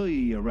fucking kill you,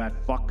 you rat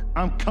fuck.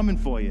 I'm coming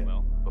for you.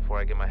 Well, before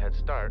I get my head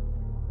start,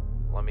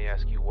 let me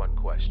ask you one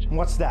question.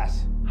 What's that?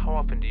 How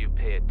often do you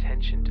pay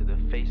attention to the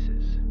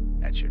faces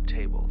at your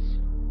tables?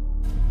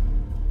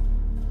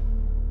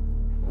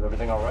 Is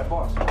everything all right,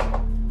 boss?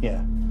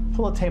 Yeah.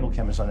 Pull a table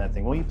cameras on that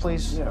thing, will you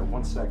please? Yeah,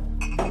 1 second.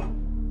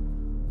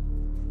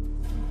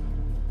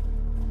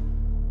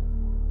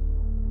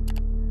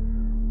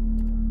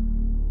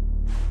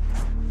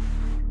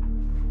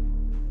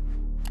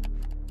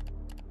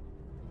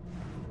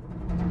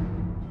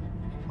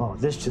 Oh,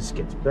 this just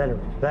gets better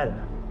and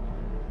better.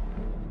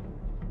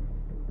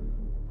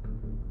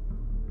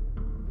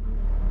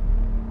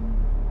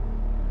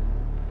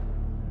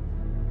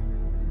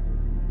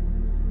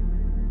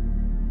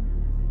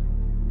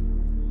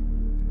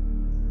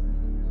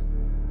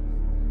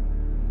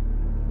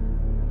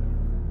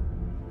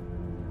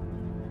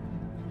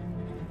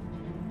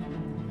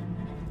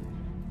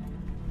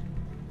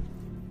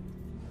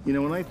 You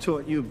know, when I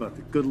taught you about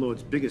the good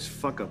Lord's biggest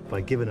fuck-up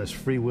by giving us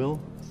free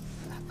will,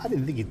 I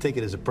didn't think you'd take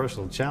it as a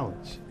personal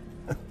challenge.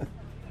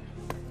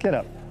 Get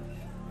up.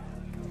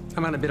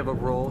 I'm on a bit of a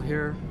roll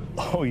here.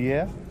 Oh,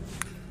 yeah?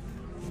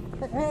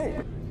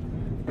 Hey!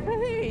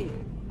 Hey!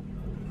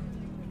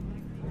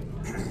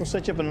 We'll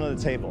set you up at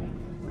another table.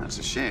 That's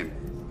a shame.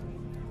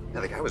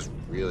 Yeah, the guy was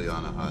really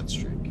on a hot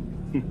streak.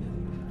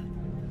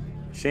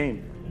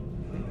 Shame.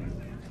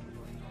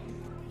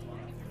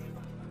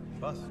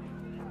 Boss.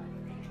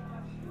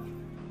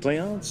 Play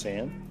on,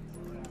 Sam.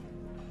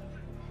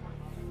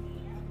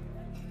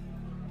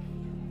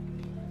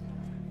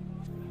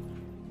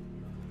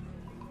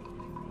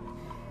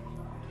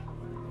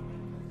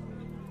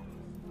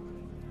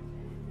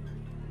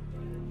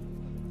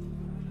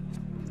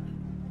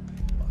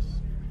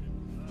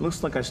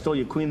 Looks like I stole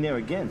your queen there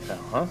again, pal,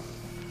 huh?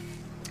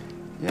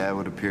 Yeah, it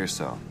would appear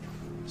so.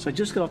 So I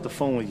just got off the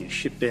phone with your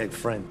shitbag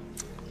friend.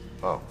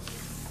 Oh.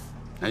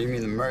 Now you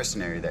mean the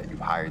mercenary that you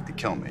hired to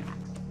kill me?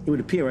 It would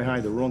appear I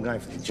hired the wrong guy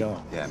for the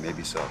job. Yeah,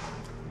 maybe so.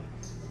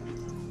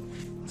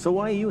 So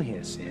why are you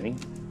here, Sammy?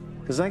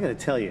 Because I gotta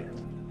tell you,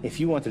 if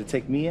you wanted to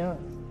take me out,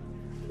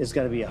 there's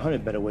gotta be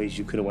 100 better ways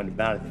you could have went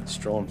about it than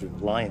strolling through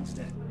the lion's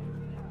den.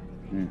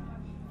 Hmm.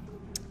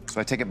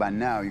 So I take it by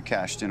now you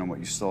cashed in on what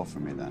you stole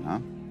from me then, huh?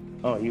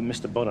 Oh, you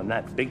missed the boat on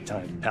that big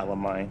time, pal of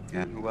mine.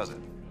 Yeah, who was it?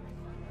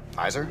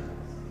 Pfizer?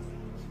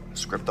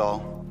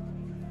 Scriptol?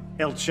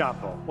 El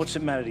Chapo. What's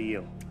it matter to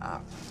you?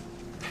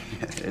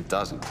 It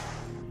doesn't.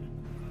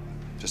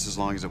 Just as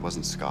long as it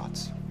wasn't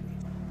Scott's.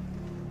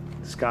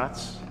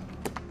 Scott's?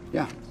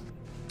 Yeah.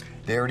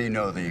 They already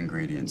know the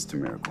ingredients to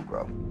Miracle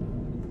Grow.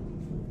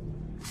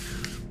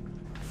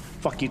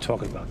 Fuck you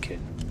talking about, kid?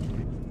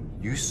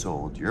 You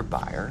sold your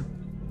buyer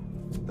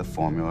the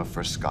formula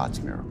for Scott's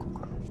Miracle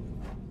Grow.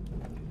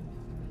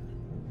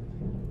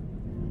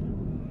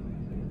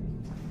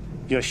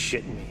 You're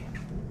shitting me.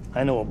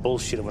 I know a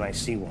bullshitter when I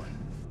see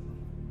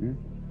one.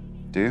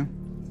 Do you?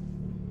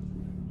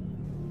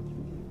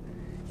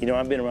 You know,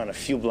 I've been around a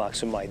few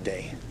blocks in my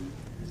day.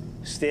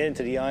 Stared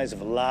into the eyes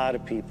of a lot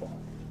of people.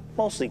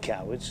 Mostly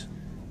cowards.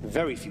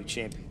 Very few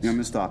champions. I'm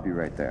gonna stop you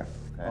right there.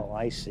 Okay? Oh,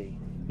 I see.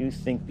 You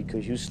think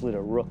because you slid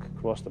a rook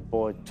across the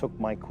board, took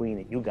my queen,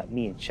 that you got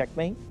me in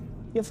checkmate?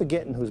 You're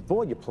forgetting whose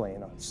board you're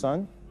playing on,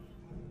 son.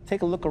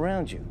 Take a look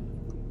around you.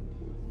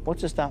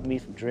 What's to stop me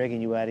from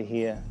dragging you out of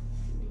here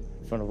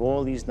in front of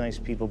all these nice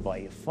people by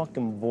your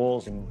fucking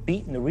balls and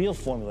beating the real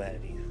formula out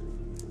of you?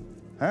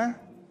 Huh?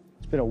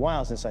 It's been a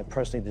while since I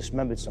personally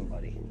dismembered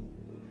somebody.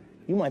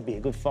 You might be a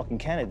good fucking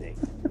candidate.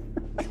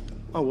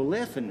 Oh, we're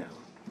laughing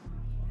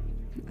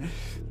now.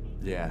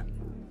 Yeah,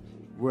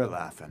 we're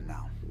laughing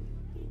now.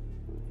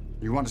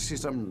 You want to see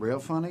something real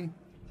funny?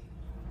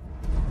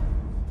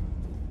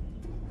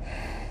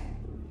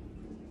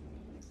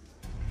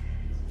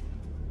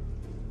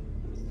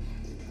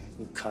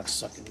 You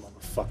cocksucking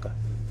motherfucker.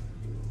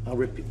 I'll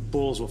rip your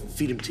balls off and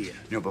feed them to you.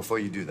 You know, before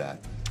you do that,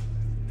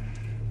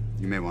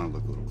 you may want to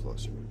look a little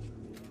closer.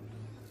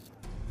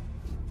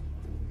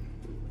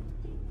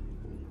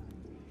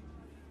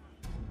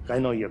 I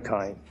know you're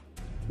kind.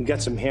 You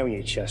got some hair in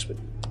your chest, but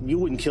you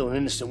wouldn't kill an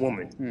innocent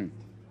woman.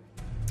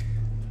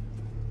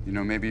 You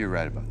know, maybe you're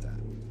right about that.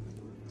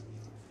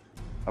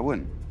 I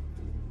wouldn't.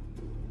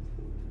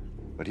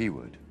 But he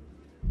would.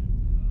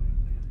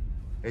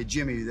 Hey,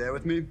 Jimmy, you there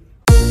with me?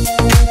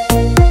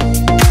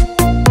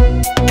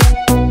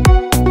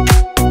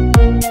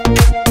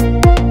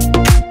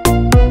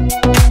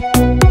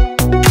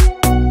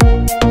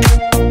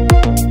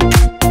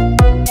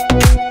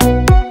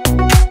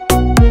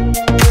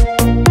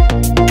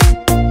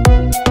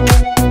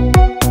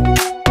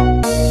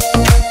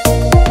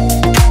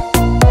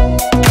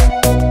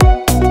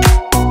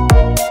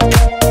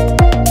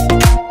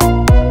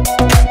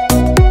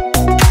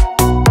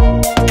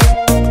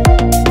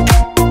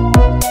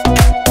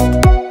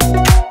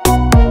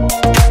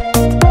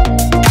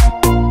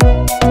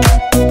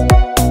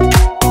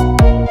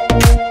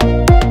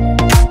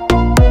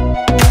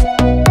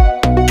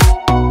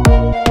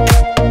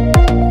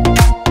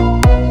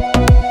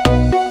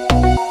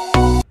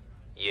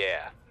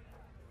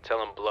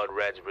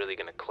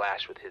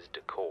 With his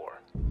decor.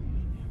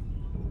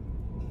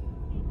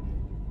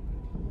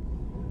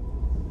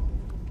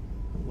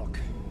 Look,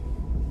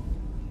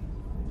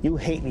 you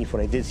hate me for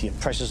what I did to your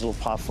precious little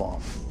pot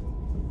farm.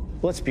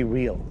 Let's be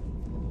real.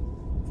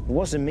 If it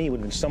wasn't me, it would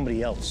have been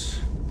somebody else.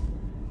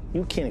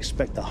 You can't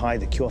expect to hide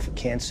the cure for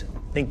cancer,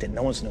 think that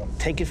no one's gonna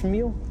take it from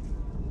you,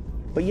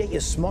 but yet you're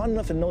smart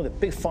enough to know that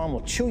Big Pharma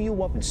will chew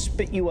you up and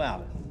spit you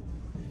out.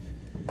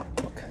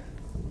 Look,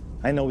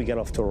 I know we got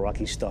off to a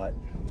rocky start,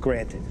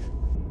 granted.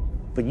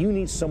 But you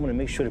need someone to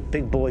make sure the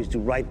big boys do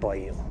right by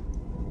you.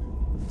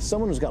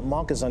 Someone who's got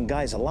markers on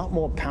guys a lot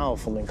more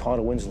powerful than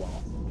Carter Winslow.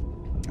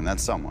 And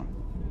that's someone.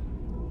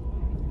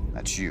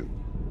 That's you.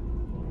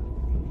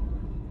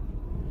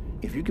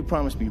 If you could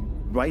promise me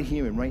right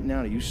here and right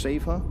now that you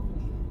save her,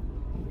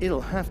 it'll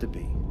have to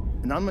be.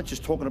 And I'm not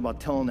just talking about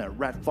telling that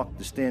rat fuck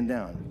to stand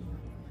down.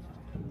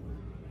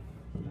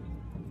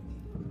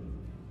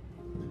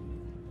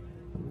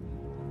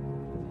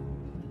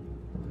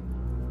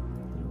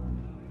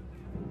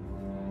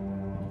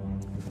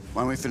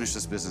 Why don't we finish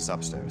this business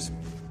upstairs?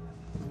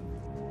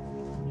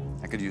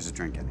 I could use a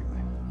drink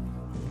anyway.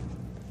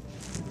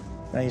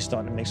 Now you're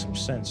starting to make some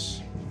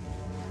sense.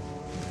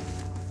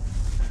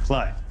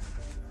 Clyde.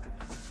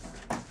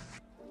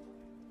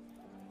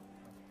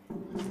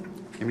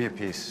 Give me a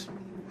piece.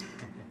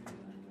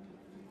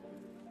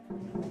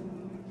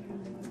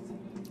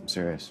 I'm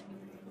serious.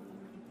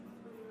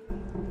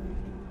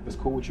 It's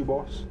cool with you,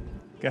 boss?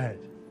 Go ahead.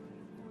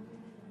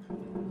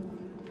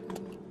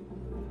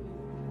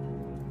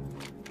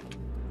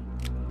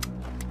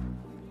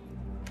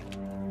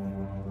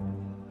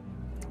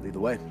 Lead the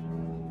way.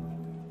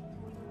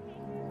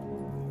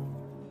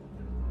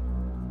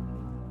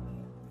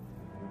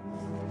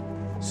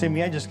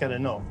 Sammy, I just gotta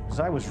know, because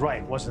I was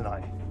right, wasn't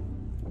I?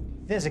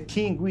 There's a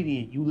key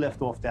ingredient you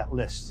left off that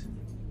list.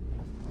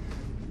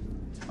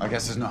 I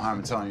guess there's no harm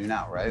in telling you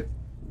now, right?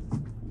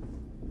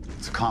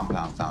 It's a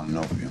compound found in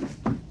opium.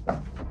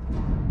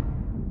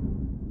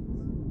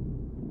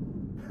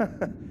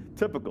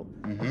 Typical.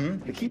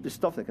 They keep the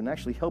stuff that can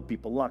actually help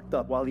people locked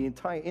up while the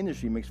entire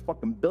industry makes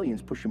fucking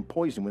billions pushing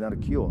poison without a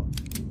cure.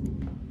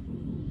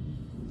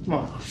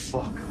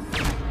 Motherfucker.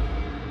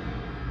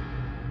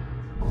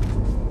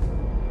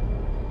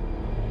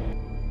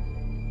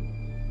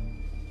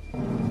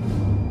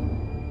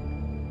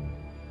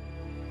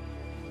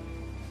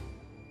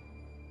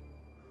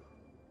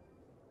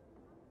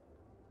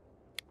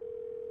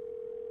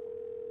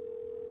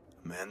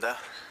 Amanda,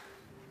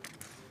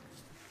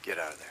 get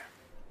out of there.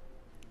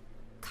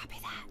 Copy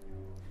that.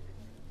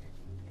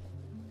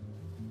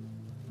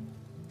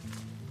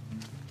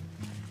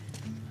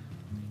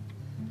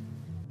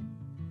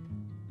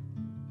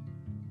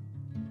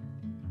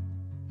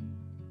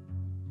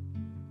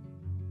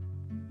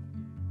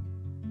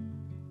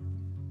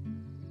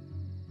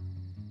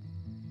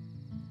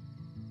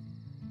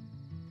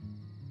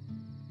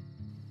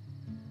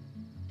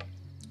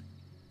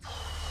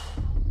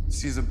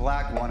 Caesar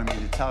Black wanted me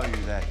to tell you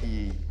that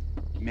he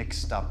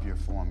mixed up your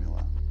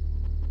formula.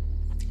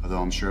 Although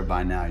I'm sure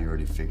by now you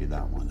already figured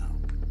that one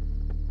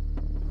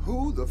out.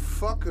 Who the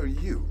fuck are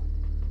you?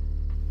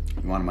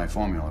 You wanted my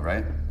formula,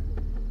 right?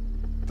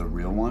 The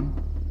real one?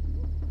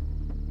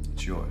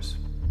 It's yours.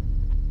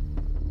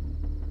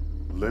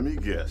 Let me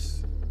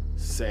guess.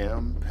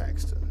 Sam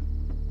Paxton.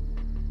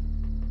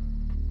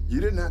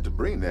 You didn't have to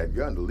bring that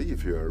gun to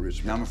leave here,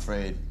 Richmond. I'm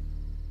afraid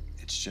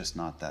it's just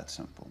not that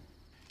simple.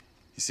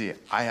 You see,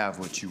 I have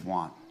what you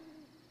want.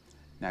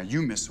 Now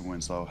you, Mr.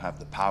 Winslow, have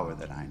the power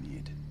that I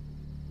need.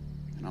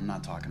 And I'm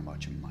not talking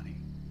about your money.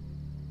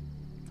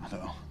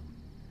 Although,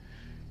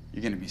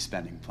 you're gonna be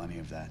spending plenty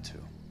of that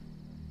too.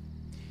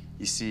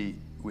 You see,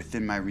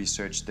 within my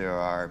research, there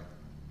are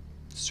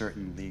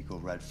certain legal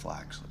red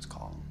flags, let's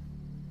call them.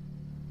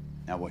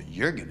 Now what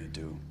you're gonna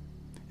do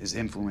is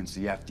influence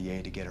the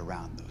FDA to get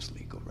around those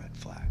legal red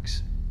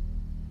flags.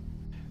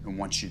 And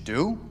once you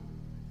do,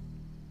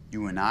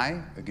 you and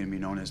I are gonna be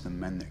known as the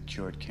men that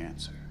cured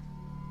cancer.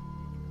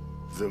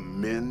 The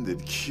men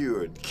that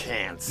cured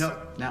cancer? No,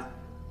 now,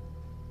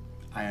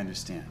 I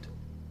understand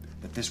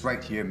that this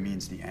right here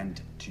means the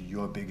end to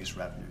your biggest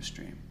revenue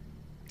stream.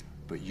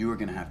 But you are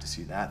gonna have to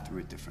see that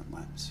through a different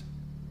lens.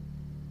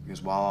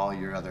 Because while all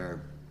your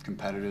other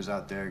competitors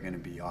out there are gonna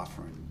be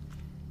offering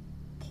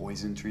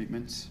poison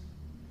treatments,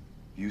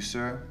 you,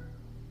 sir,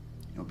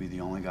 you'll be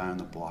the only guy on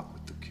the block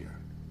with the cure.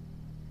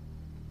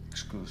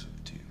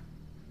 Exclusive to you.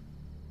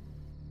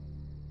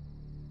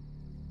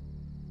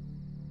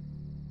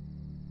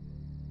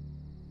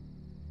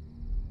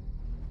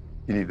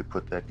 You need to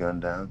put that gun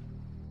down.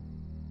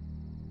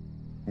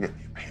 Get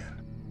me a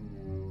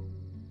pen.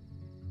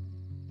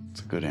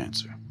 It's a good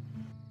answer.